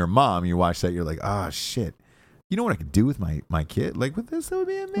kids and you're a mom, you watch that, you're like, oh shit, you know what I could do with my kid? Like with this, that would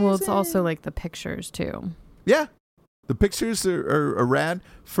be amazing. Well, it's also like the pictures too. Yeah. The pictures are rad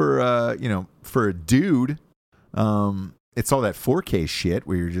for, for a dude. It's all that 4K shit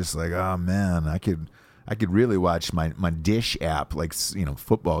where you're just like, oh man, I could really watch my Dish app, like,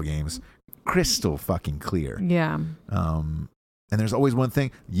 football games, crystal fucking clear. Yeah. And there's always one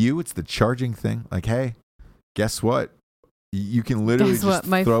thing. It's the charging thing. Like, hey, guess what? You can literally just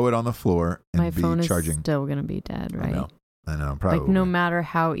throw it on the floor and my be phone charging. Is still gonna be dead, right? I know. Probably. Like no matter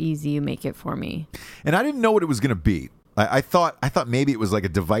how easy you make it for me. And I didn't know what it was gonna be. I thought maybe it was like a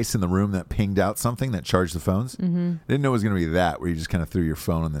device in the room that pinged out something that charged the phones. I didn't know it was going to be that, where you just kind of threw your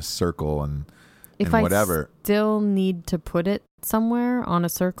phone in this circle and whatever. I still need to put it somewhere on a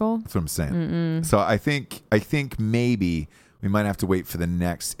circle. That's what I'm saying. So I think maybe we might have to wait for the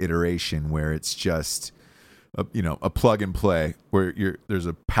next iteration where it's just a plug and play where there's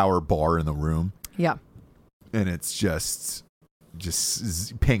a power bar in the room. Yeah. And it's just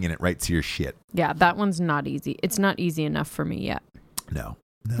pinging it right to your shit. Yeah, that one's not easy. It's not easy enough for me yet. No.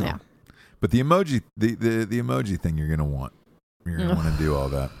 Yeah. But the emoji, the emoji thing, you're gonna want. You're gonna want to do all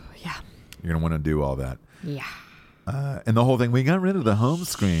that. Yeah. You're gonna want to do all that. Yeah. And the whole thing, we got rid of the home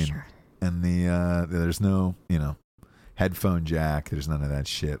screen, Sure. and there's no headphone jack. There's none of that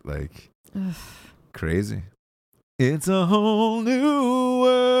shit. Like crazy. It's a whole new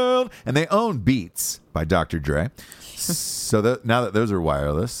world, and they own Beats by Dr. Dre. So now that those are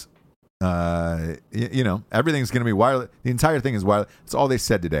wireless, everything's going to be wireless. The entire thing is wireless. It's all they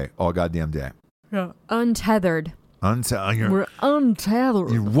said today, all goddamn day. Yeah. Untethered. We're untethered.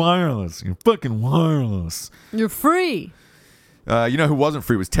 You're wireless. You're fucking wireless. You're free. You know who wasn't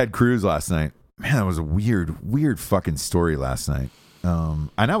free was Ted Cruz last night. Man, that was a weird fucking story last night.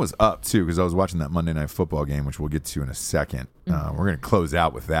 And I was up too because I was watching that Monday Night Football game, which we'll get to in a second. We're going to close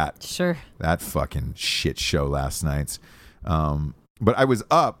out with that. Sure. That fucking shit show last night. But I was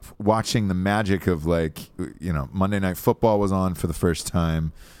up watching the magic of Monday Night Football was on for the first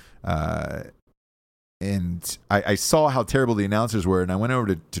time. And I saw how terrible the announcers were. And I went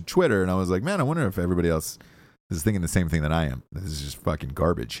over to Twitter and I was like, man, I wonder if everybody else is thinking the same thing that I am. This is just fucking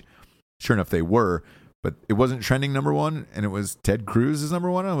garbage. Sure enough, they were. But it wasn't trending number one, and it was Ted Cruz is number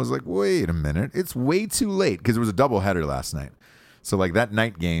one. I was like, wait a minute. It's way too late because it was a doubleheader last night. So, that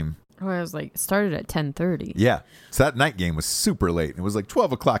night game. Oh, I was like, it started at 10:30. Yeah. So, that night game was super late. It was like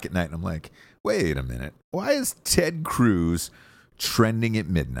 12 o'clock at night. And I'm like, wait a minute. Why is Ted Cruz trending at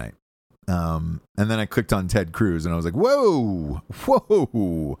midnight? And then I clicked on Ted Cruz, and I was like,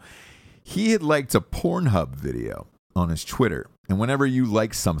 whoa. He had liked a Pornhub video on his Twitter. And whenever you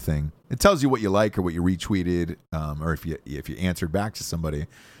like something, it tells you what you like or what you retweeted, or if you answered back to somebody.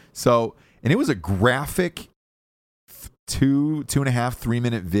 So, and it was a graphic 2.5, 3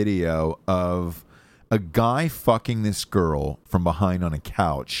 minute video of a guy fucking this girl from behind on a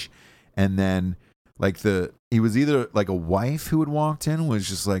couch. And then he was either like a wife who had walked in, was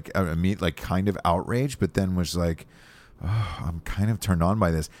just kind of outraged, but then was like, oh, I'm kind of turned on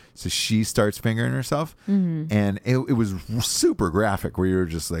by this. So she starts fingering herself. And it was super graphic where you're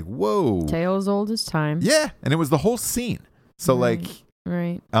just like, whoa. Tale as old as time. Yeah. And it was the whole scene. So Right.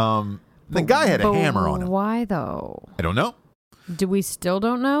 the guy had a hammer on him. Why though? I don't know. Do we still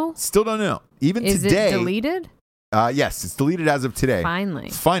don't know? Still don't know. Even Is today. it deleted? Yes, it's deleted as of today.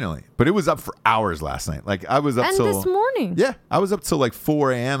 Finally. But it was up for hours last night. I was up till this morning. Yeah, I was up till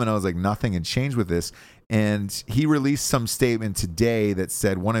 4 a.m. and I was like, nothing had changed with this. And he released some statement today that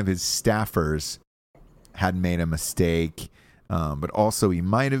said one of his staffers had made a mistake, but also he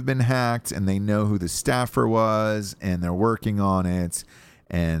might have been hacked, and they know who the staffer was, and they're working on it.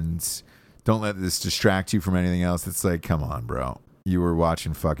 And don't let this distract you from anything else. It's like, come on, bro. You were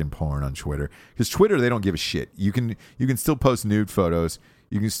watching fucking porn on Twitter. Because Twitter, they don't give a shit. You can still post nude photos.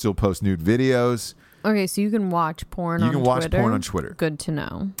 You can still post nude videos. Okay, so you can watch porn on Twitter? You can watch porn on Twitter. Good to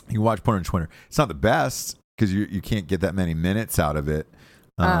know. You can watch porn on Twitter. It's not the best because you can't get that many minutes out of it.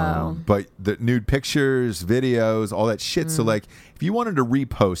 But the nude pictures, videos, all that shit. So, like, if you wanted to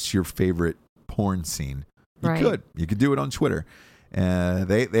repost your favorite porn scene, you could. You could do it on Twitter.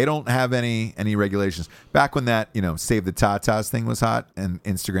 They don't have any regulations. Back when that, Save the Tatas thing was hot and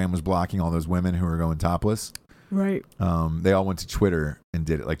Instagram was blocking all those women who were going topless. Right. They all went to Twitter and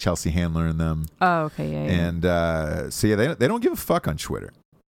did it, like Chelsea Handler and them. Oh, okay, yeah. And so they don't give a fuck on Twitter,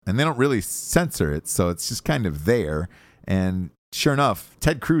 and they don't really censor it, so it's just kind of there. And sure enough,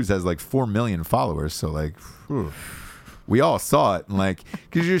 Ted Cruz has like 4 million followers, so like, whew, we all saw it, and like,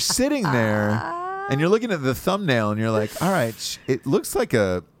 because you're sitting there and you're looking at the thumbnail and you're like, all right, it looks like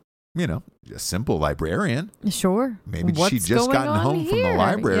a simple librarian. Sure. Maybe What's she just gotten home from the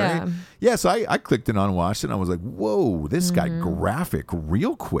library. Yeah, so I clicked it on, watched it, and I was like, whoa, this got graphic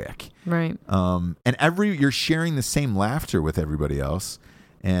real quick. Right. And you're sharing the same laughter with everybody else.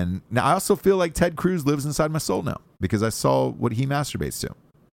 And now I also feel like Ted Cruz lives inside my soul now because I saw what he masturbates to.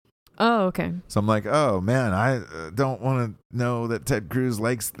 Oh, okay. So I'm like, oh, man, I don't want to know that Ted Cruz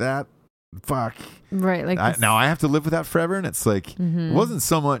likes that. Fuck. Right. Like now I have to live with that forever. And it's like, it wasn't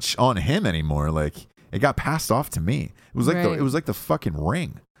so much on him anymore. Like, it got passed off to me. It was like the fucking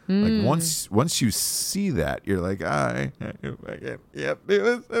Ring. Like once you see that, you're like, I can't do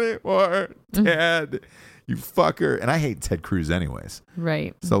this anymore. Ted, you fucker. And I hate Ted Cruz anyways.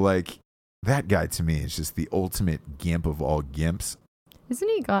 Right. So like that guy to me is just the ultimate gimp of all gimps. Isn't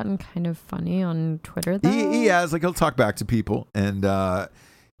he gotten kind of funny on Twitter though? He has, like, he'll talk back to people and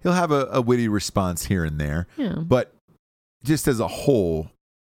he'll have a witty response here and there. Yeah. But just as a whole,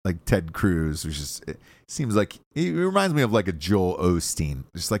 like Ted Cruz, which is, it seems like he reminds me of like a Joel Osteen,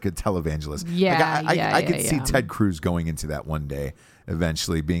 just like a televangelist. Yeah, like I could see Ted Cruz going into that one day,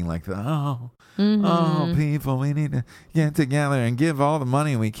 eventually being like, oh, people, we need to get together and give all the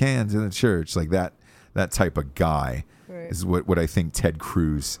money we can to the church. Like that type of guy is what I think Ted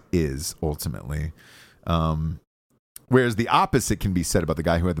Cruz is ultimately. Whereas the opposite can be said about the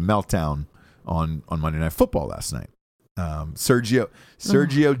guy who had the meltdown on Monday Night Football last night. Sergio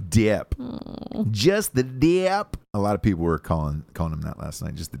Dip. Just the dip. A lot of people were calling him that last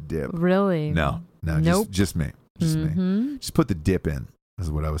night. Just the dip. Really? No. Nope. Just me. Me. Just put the dip in, is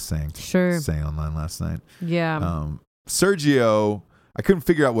what I was saying. Sure. Saying online last night. Yeah. Sergio, I couldn't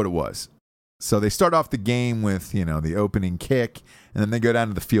figure out what it was. So they start off the game with, the opening kick, and then they go down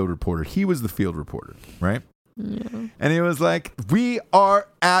to the field reporter. He was the field reporter, right? Yeah. And he was like, we are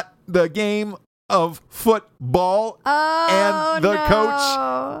at the game of football, and the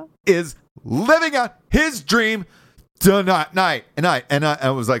coach is living out his dream tonight. And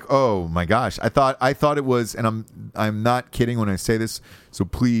I was like, oh my gosh. I thought it was, and I'm not kidding when I say this, so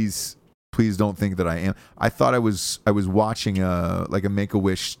please don't think that I am. I thought I was watching a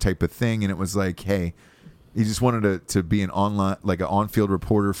Make-A-Wish type of thing, and it was like, hey, he just wanted to be an on-field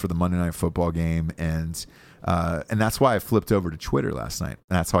reporter for the Monday Night Football game, and that's why I flipped over to Twitter last night.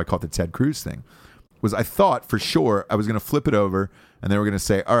 And that's how I caught the Ted Cruz thing. Was I thought for sure I was going to flip it over and they were going to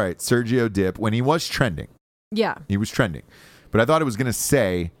say, all right, Sergio Dip, when he was trending. Yeah. He was trending. But I thought it was going to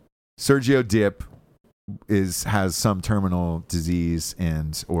say Sergio Dip has some terminal disease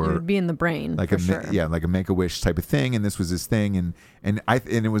or it would be in the brain. Like sure. like a Make-A-Wish type of thing, and this was his thing, and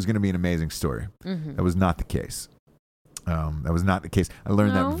it was going to be an amazing story. That was not the case. That was not the case. I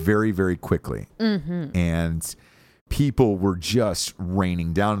learned that very, very quickly. And people were just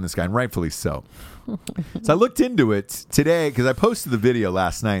raining down on this guy, and rightfully so. So I looked into it today because I posted the video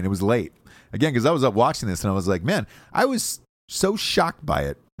last night, and it was late. Again, because I was up watching this, and I was like, man, I was so shocked by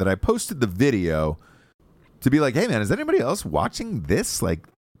it that I posted the video to be like, hey, man, is anybody else watching this? Like,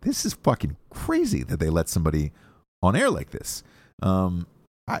 this is fucking crazy that they let somebody on air like this.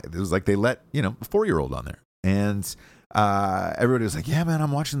 It was like they let, a 4-year-old on there. And everybody was like, yeah, man,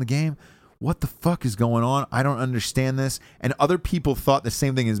 I'm watching the game. What the fuck is going on? I don't understand this. And other people thought the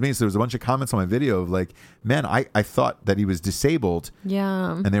same thing as me. So there was a bunch of comments on my video of like, man, I thought that he was disabled.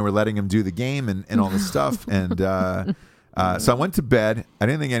 Yeah. And they were letting him do the game and all this stuff. And so I went to bed. I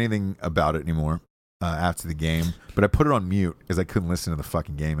didn't think anything about it anymore after the game. But I put it on mute because I couldn't listen to the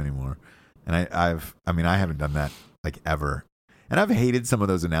fucking game anymore. And I haven't done that like ever. And I've hated some of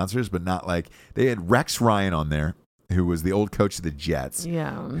those announcers, but not like, they had Rex Ryan on there, who was the old coach of the Jets.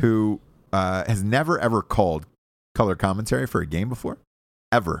 Yeah. Who has never ever called color commentary for a game before,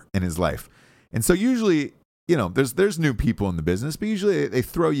 ever in his life. And so usually, there's new people in the business, but usually they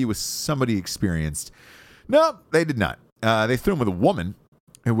throw you with somebody experienced. No, they did not. They threw him with a woman,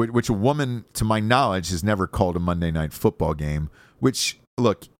 which a woman, to my knowledge, has never called a Monday Night Football game. Which,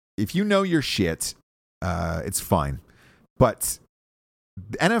 look, if you know your shit, it's fine. But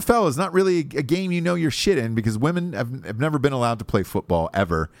NFL is not really a game you know your shit in, because women have never been allowed to play football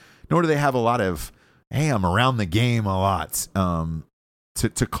ever, nor do they have a lot of, hey, I'm around the game a lot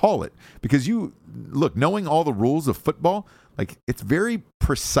to call it. Because knowing all the rules of football, like, it's very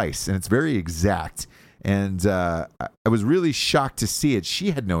precise and it's very exact. And I was really shocked to see it. She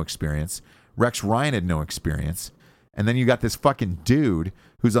had no experience. Rex Ryan had no experience. And then you got this fucking dude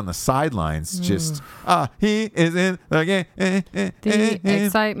who's on the sidelines just, he is in the game. The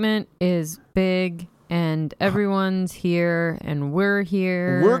excitement is big, and everyone's here, and we're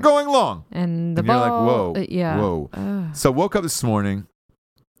here. We're going long. And the you're ball. like, whoa. So woke up this morning,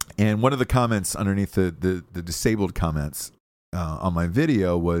 and one of the comments underneath the disabled comments on my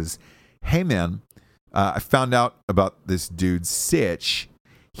video was, hey, man, I found out about this dude, Sitch.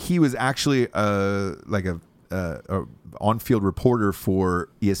 He was actually a on-field reporter for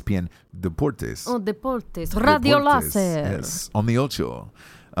ESPN Deportes. Deportes. Radio Láser. Yes, on the Ocho.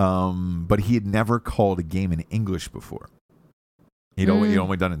 But he had never called a game in English before. He'd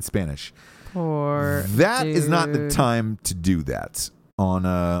only done it in Spanish. That is not the time to do that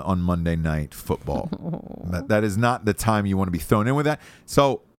on Monday Night Football. That is not the time you want to be thrown in with that.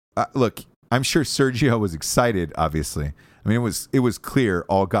 So, look, I'm sure Sergio was excited, obviously. I mean, it was clear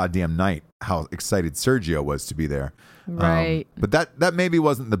all goddamn night how excited Sergio was to be there. Right. But that maybe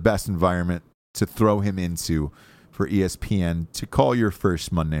wasn't the best environment to throw him into for ESPN to call your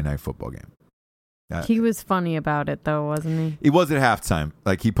first Monday Night Football game. He was funny about it, though, wasn't he? He was at halftime.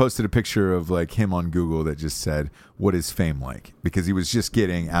 Like, he posted a picture of, like, him on Google that just said, "What is fame like?" Because he was just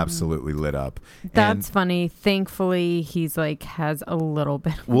getting absolutely lit up. That's funny. Thankfully, he's like has a little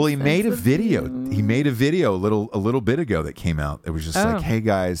bit. Well, he made a video. He made a video a little bit ago that came out. It was just like, "Hey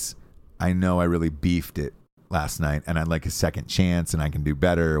guys, I know I really beefed it last night, and I'd like a second chance, and I can do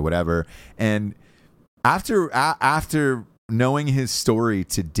better or whatever." And after knowing his story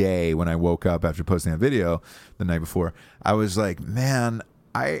today, when I woke up after posting that video the night before, I was like, man,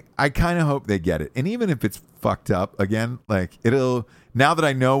 I kind of hope they get it. And even if it's fucked up again, like, now that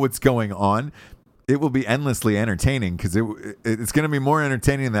I know what's going on, it will be endlessly entertaining, because it's going to be more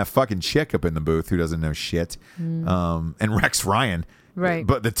entertaining than that fucking chick up in the booth who doesn't know shit. And Rex Ryan. Right.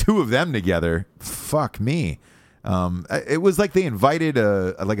 But the two of them together, fuck me. It was like they invited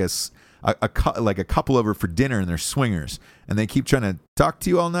a couple over for dinner, and they're swingers, and they keep trying to talk to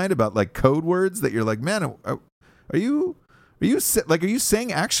you all night about, like, code words that you're like, man, are you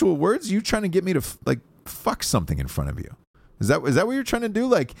saying actual words? Are you trying to get me to fuck something in front of you? Is that what you're trying to do?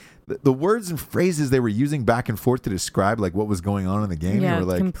 Like, the words and phrases they were using back and forth to describe, like, what was going on in the game. Yeah, you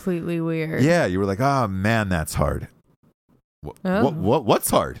were like, completely weird. Yeah, you were like, oh man, that's hard. What's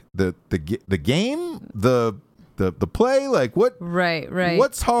hard? The game? The play? Like, what? Right.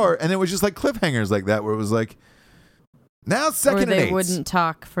 What's hard? And it was just like cliffhangers like that, where it was like, now second and eight. Or they eights. Wouldn't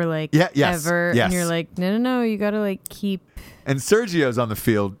talk for like ever. Yes. And you're like, no, you got to like keep. And Sergio's on the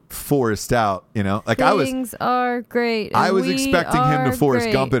field, forced out, like things are great. I was expecting him to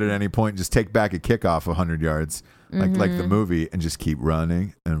Forrest Gump it at any point, and just take back a kickoff 100 yards, like the movie, and just keep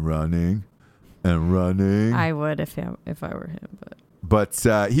running and running and running. I would if I were him, But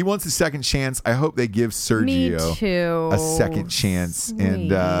he wants a second chance. I hope they give Sergio a second chance. Sweet.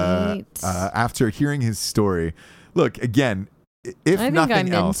 And after hearing his story, look, again, if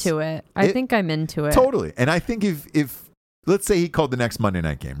nothing else, I think I'm into it. Totally. And I think if let's say he called the next Monday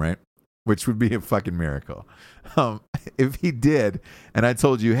night game, right? Which would be a fucking miracle. If he did, and I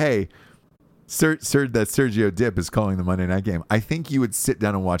told you, hey, that Sergio Dip is calling the Monday night game, I think you would sit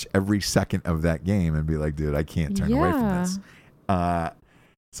down and watch every second of that game and be like, dude, I can't turn away from this.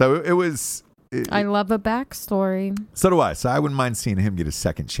 So it was. I love a backstory. So do I. So I wouldn't mind seeing him get a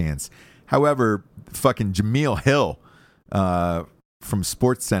second chance. However, fucking Jameel Hill from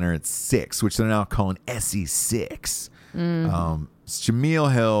SportsCenter at 6, which they're now calling SE6. It's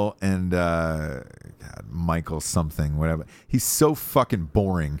Jameel Hill and Michael something, whatever. He's so fucking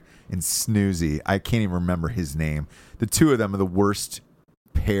boring and snoozy. I can't even remember his name. The two of them are the worst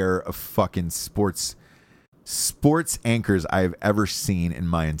pair of fucking sports anchors I have ever seen in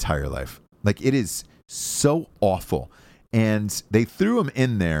my entire life. Like, it is so awful. And they threw him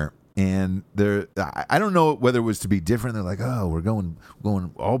in there, and I don't know whether it was to be different. They're like, oh, we're going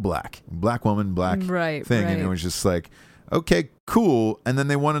all black woman, black thing. Right. And it was just like, Okay, cool. And then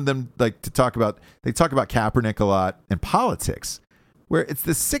they wanted them like to talk about Kaepernick a lot and politics, where it's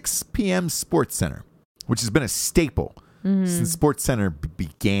the 6 p.m. Sports Center, which has been a staple since Sports Center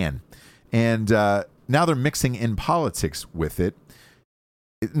began. And now they're mixing in politics with it.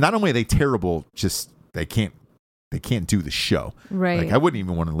 Not only are they terrible, just they can't do the show. Right. Like I wouldn't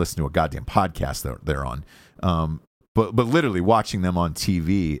even want to listen to a goddamn podcast that they're on. But literally watching them on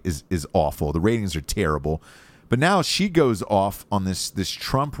TV is awful. The ratings are terrible. But now she goes off on this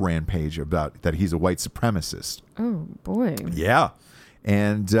Trump rampage about that he's a white supremacist. Oh boy. Yeah.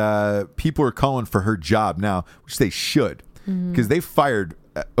 And people are calling for her job now, which they should, because they fired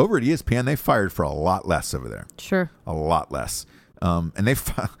over at ESPN. They fired for a lot less over there. Sure. A lot less. And they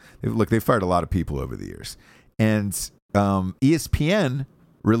fired a lot of people over the years. And ESPN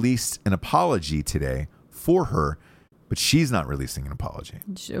released an apology today for her, but she's not releasing an apology.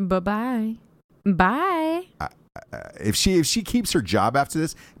 Bye. If she keeps her job after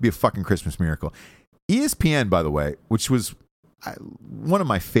this, it'd be a fucking Christmas miracle. ESPN, by the way, which was one of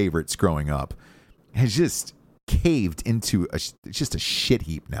my favorites growing up, has just caved into just a shit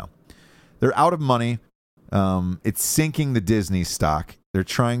heap now. They're out of money. It's sinking the Disney stock. They're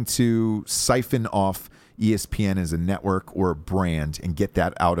trying to siphon off ESPN as a network or a brand and get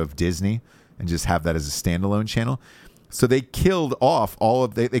that out of Disney and just have that as a standalone channel. So they killed off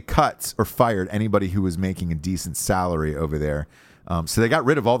they cut or fired anybody who was making a decent salary over there. So they got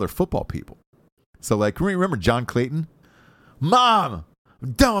rid of all their football people. So like, remember John Clayton? Mom,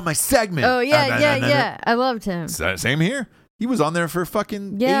 I'm done with my segment. Oh yeah. I loved him. Same here. He was on there for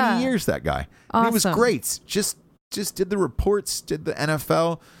fucking 80 years, that guy. Awesome. And he was great. Just did the reports, did the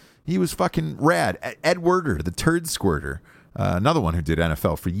NFL. He was fucking rad. Ed Werder, the turd squirter. Another one who did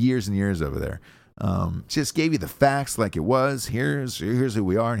NFL for years and years over there. Just gave you the facts like it was. Here's who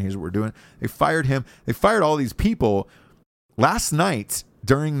we are and here's what we're doing. They fired him. They fired all these people last night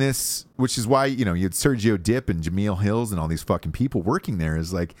during this, which is why, you had Sergio Dip and Jameel Hills and all these fucking people working there.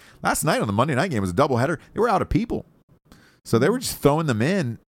 Is like last night on the Monday night game was a doubleheader. They were out of people. So they were just throwing them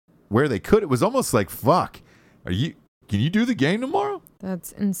in where they could. It was almost like, fuck, can you do the game tomorrow?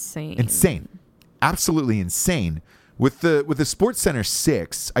 That's insane. Insane. Absolutely insane. With the SportsCenter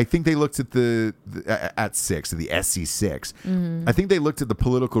 6, I think they looked at the SC6. I think they looked at the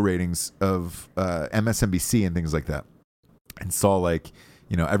political ratings of MSNBC and things like that, and saw like,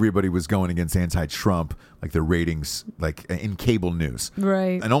 everybody was going against anti-Trump, like their ratings, like in cable news,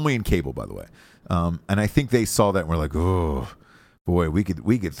 right? And only in cable, by the way. And I think they saw that and were like, oh boy, we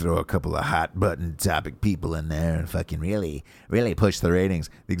could throw a couple of hot button topic people in there and fucking really, really push the ratings.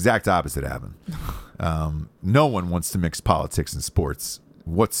 The exact opposite happened. No one wants to mix politics and sports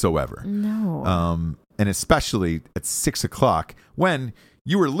whatsoever. No. And especially at 6 o'clock when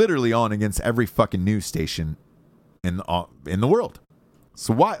you were literally on against every fucking news station in the world.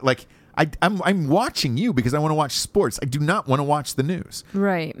 So why, like, I'm watching you because I want to watch sports. I do not want to watch the news.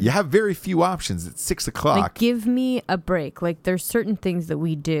 Right. You have very few options at 6 o'clock. Like, give me a break. Like, there's certain things that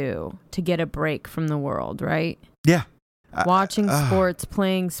we do to get a break from the world, right? Yeah. Watching sports,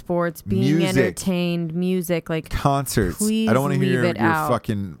 playing sports, being music, entertained, music, like concerts. Please I don't want to hear your out.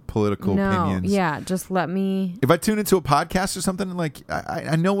 fucking political opinions. Yeah, just let me. If I tune into a podcast or something, like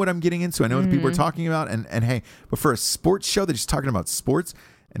I know what I'm getting into. I know what the people are talking about. And hey, but for a sports show that's just talking about sports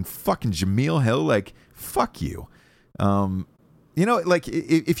and fucking Jameel Hill, like, fuck you. Like,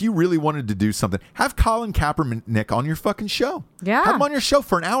 if you really wanted to do something, have Colin Kaepernick on your fucking show. Yeah. Have him on your show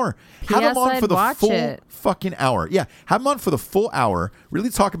for an hour. Have him on for the full fucking hour. Yeah. Have him on for the full hour. Really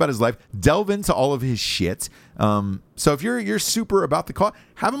talk about his life. Delve into all of his shit. So if you're super about the call,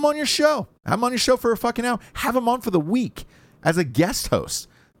 have him on your show. Have him on your show for a fucking hour. Have him on for the week as a guest host.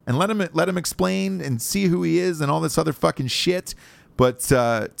 And let him explain and see who he is and all this other fucking shit. But,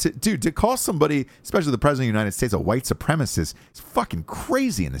 to call somebody, especially the president of the United States, a white supremacist is fucking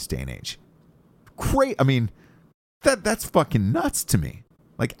crazy in this day and age. I mean, that's fucking nuts to me.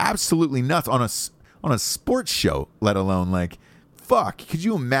 Like, absolutely nuts on a sports show, let alone, like, fuck. Could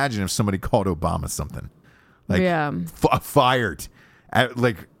you imagine if somebody called Obama something? Like, fired.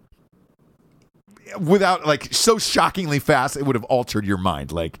 Like, without, like, so shockingly fast, it would have altered your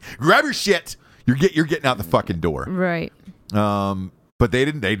mind. Like, grab your shit. You're getting out the fucking door. Right. But they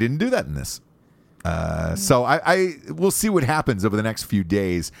didn't do that in this. So I we'll see what happens over the next few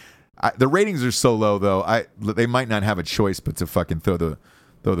days. The ratings are so low though. They might not have a choice but to fucking throw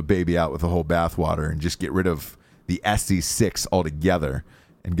the baby out with the whole bathwater and just get rid of the SC6 altogether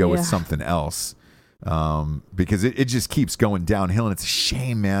and go with something else. Because it just keeps going downhill and it's a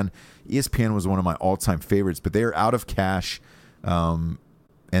shame, man. ESPN was one of my all-time favorites, but they are out of cash. And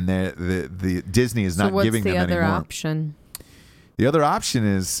the Disney is not giving them anymore. So what's the other option? The other option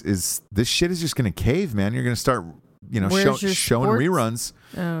is this shit is just going to cave, man. You're going to start, Where's your showing sports? reruns.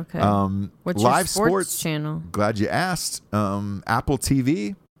 Oh, okay. What's live your sports channel? Glad you asked. Apple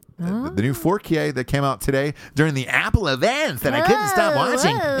TV. The new 4K that came out today during the Apple event that I couldn't stop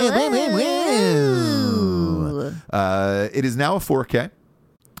watching. It is now a 4K,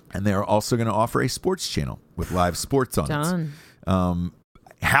 and they are also going to offer a sports channel with live sports on it.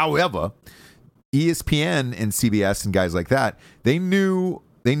 However, ESPN and CBS and guys like that, they knew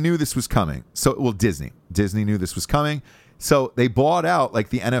this was coming. So, Disney knew this was coming. So they bought out like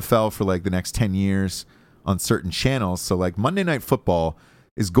the NFL for like the next 10 years on certain channels. So like Monday Night Football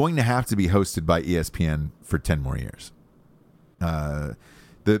is going to have to be hosted by ESPN for 10 more years. The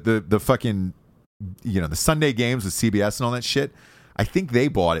fucking, the Sunday games with CBS and all that shit, I think they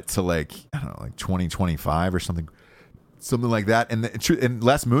bought it to like, I don't know, like 2025 or something like that. And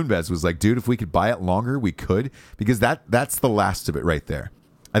Les Moonves was like, dude, if we could buy it longer, we could, because that's the last of it right there.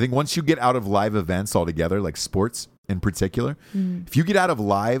 I think once you get out of live events altogether, like sports in particular, if you get out of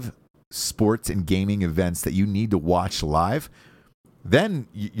live sports and gaming events that you need to watch live, then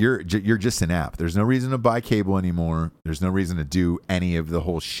you're just an app. There's no reason to buy cable anymore. There's no reason to do any of the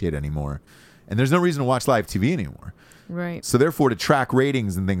whole shit anymore. And there's no reason to watch live TV anymore. Right. So therefore, to track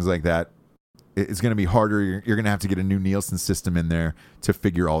ratings and things like that, it's going to be harder. You're going to have to get a new Nielsen system in there to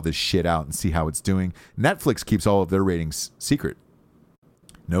figure all this shit out and see how it's doing. Netflix keeps all of their ratings secret.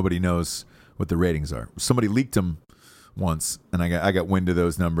 Nobody knows what the ratings are. Somebody leaked them once, and I got wind of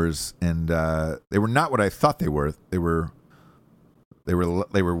those numbers, and they were not what I thought they were. They were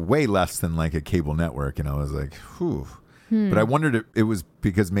way less than like a cable network, and I was like, whew. But I wondered if it was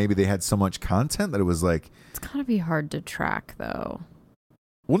because maybe they had so much content that it was like... It's gotta be hard to track, though.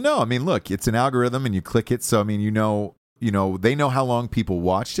 Well, no, I mean, look, it's an algorithm, and you click it, so I mean, they know how long people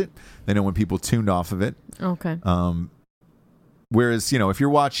watched it. They know when people tuned off of it. Okay. Whereas, if you're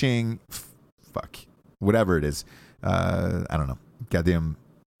watching, whatever it is, I don't know, goddamn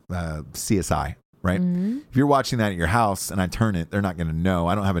CSI, right? Mm-hmm. If you're watching that at your house and I turn it, they're not going to know.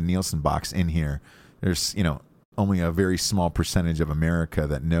 I don't have a Nielsen box in here. There's, only a very small percentage of America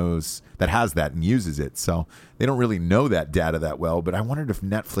that has that and uses it. So they don't really know that data that well. But I wondered if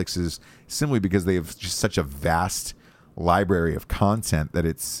Netflix is simply because they have just such a vast library of content that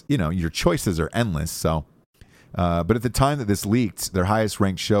it's, your choices are endless. So, but at the time that this leaked, their highest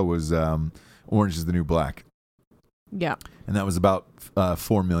ranked show was Orange is the New Black. Yeah. And that was about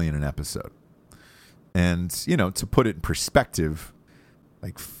 4 million an episode. And, to put it in perspective,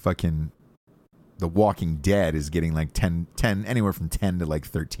 like fucking The Walking Dead is getting like 10 anywhere from 10 to like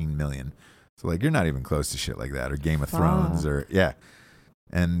 13 million. So like you're not even close to shit like that, or Game of Thrones, or yeah.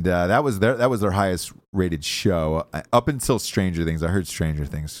 And that was their highest rated show up until Stranger Things. I heard Stranger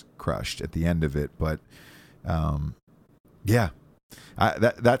Things crushed at the end of it, but yeah,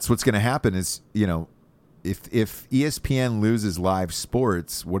 that's what's going to happen is, if ESPN loses live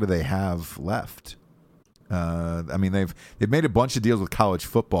sports, what do they have left? I mean, they've made a bunch of deals with college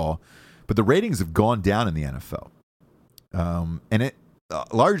football, but the ratings have gone down in the NFL. And it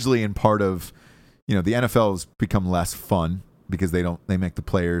largely in part of, the NFL has become less fun because they make the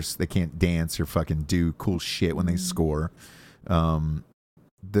players, they can't dance or fucking do cool shit when they score. The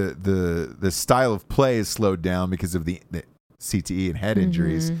style of play is slowed down because of the CTE and head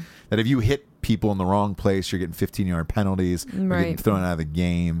injuries, that if you hit people in the wrong place, you're getting 15-yard penalties, you're getting thrown out of the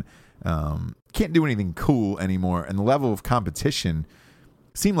game. Can't do anything cool anymore. And the level of competition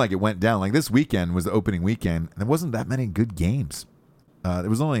seemed like it went down. Like this weekend was the opening weekend, and there wasn't that many good games. There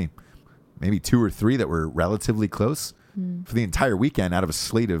was only maybe 2 or 3 that were relatively close for the entire weekend out of a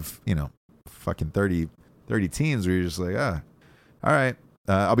slate of, fucking 30 teams where you're just like, all right.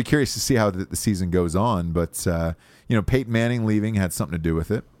 I'll be curious to see how the season goes on. But, Peyton Manning leaving had something to do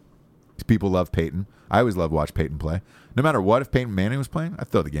with it. People love Peyton. I always love watch Peyton play. No matter what, if Peyton Manning was playing, I'd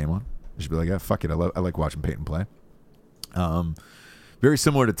throw the game on. I should be like, fuck it. I like watching Peyton play. Very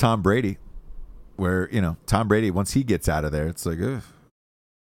similar to Tom Brady, where, Tom Brady, once he gets out of there, it's like,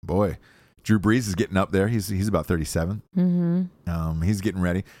 boy. Drew Brees is getting up there. He's about 37. Mm-hmm. He's getting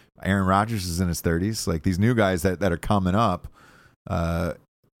ready. Aaron Rodgers is in his 30s. Like these new guys that are coming up,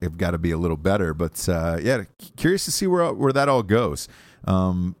 they've got to be a little better. But yeah, curious to see where that all goes.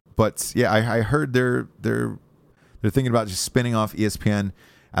 But yeah, I heard they're thinking about just spinning off ESPN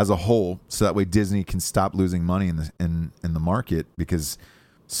as a whole, so that way Disney can stop losing money in the market, because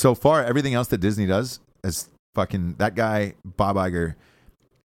so far everything else that Disney does is fucking, that guy Bob Iger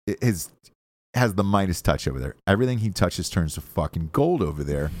has the Midas touch over there. Everything he touches turns to fucking gold over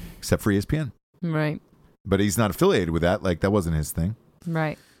there, except for ESPN. Right. But he's not affiliated with that. Like that wasn't his thing.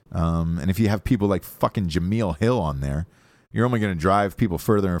 Right. And if you have people like fucking Jameel Hill on there, you're only going to drive people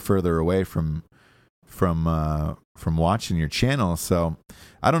further and further away from watching your channel. So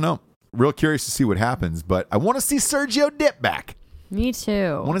I don't know. Real curious to see what happens, but I want to see Sergio dip back. Me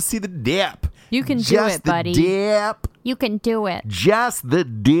too. I want to see the dip. You can do it, buddy. Dip. You can do it. Just the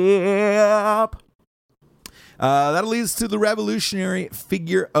dip. That leads to the revolutionary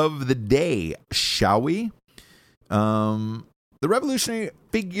figure of the day, shall we? The revolutionary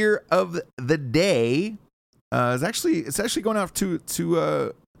figure of the day is actually going out to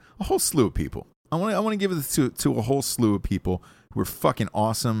a whole slew of people. I want to give it to a whole slew of people who are fucking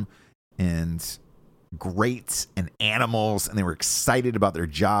awesome and great and animals, and they were excited about their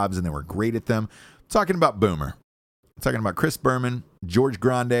jobs and they were great at them. I'm talking about Boomer. I'm talking about Chris Berman, George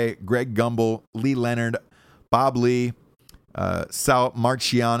Grande, Greg Gumbel, Lee Leonard, Bob Lee, Sal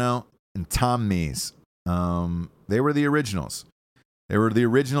Marciano, and Tom Mees. They were the originals. They were the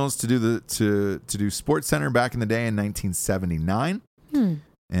originals to do to do SportsCenter back in the day in 1979.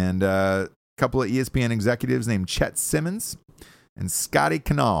 And a couple of ESPN executives named Chet Simmons and Scotty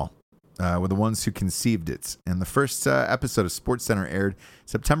Canal were the ones who conceived it. And the first episode of SportsCenter aired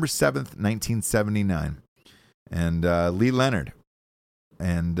September 7th, 1979. And Lee Leonard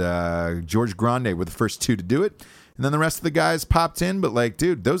and George Grande were the first two to do it. And then the rest of the guys popped in. But, like,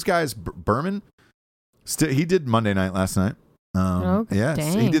 dude, those guys, Berman, he did Monday Night last night. Yeah,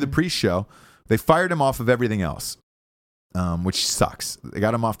 he did the pre-show. They fired him off of everything else, which sucks. They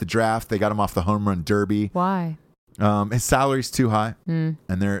got him off the draft. They got him off the home run derby. Why? His salary's too high, and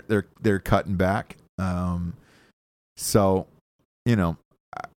they're cutting back. So, you know,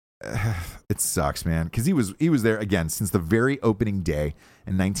 it sucks, man, because he was there again since the very opening day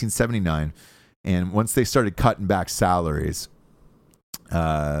in 1979, and once they started cutting back salaries,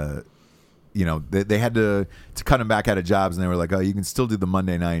 you know, they had to cut him back out of jobs, and they were like, oh, you can still do the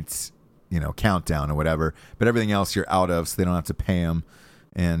Monday nights, you know, countdown or whatever, but everything else you're out of, so they don't have to pay him.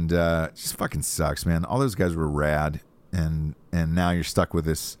 And it just fucking sucks, man. All those guys were rad, and now you're stuck with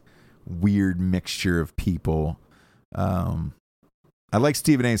this weird mixture of people. I like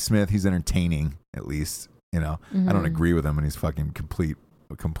Stephen A. Smith. He's entertaining, at least. You know, I don't agree with him, and he's fucking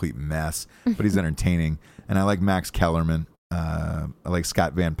a complete mess, but he's entertaining. And I like Max Kellerman. I like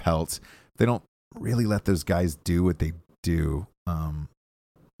Scott Van Pelt. They don't really let those guys do what they do.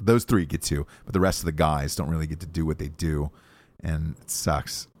 Those three get to, but the rest of the guys don't really get to do what they do. And it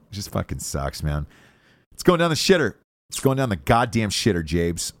sucks. It just fucking sucks, man. It's going down the shitter. It's going down the goddamn shitter,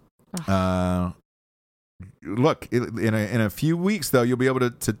 Jabes. Look, in a few weeks, though, you'll be able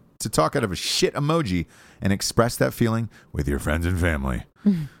to talk out of a shit emoji and express that feeling with your friends and family.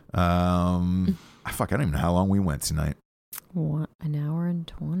 I don't even know how long we went tonight. What, an hour and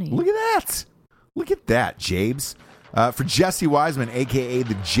 20. Look at that, Jabes. For Jesse Wiseman, a.k.a.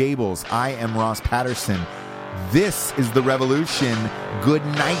 the Jables, I am Ross Patterson. This is The Revolution. Good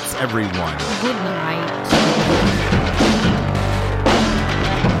night, everyone. Good night.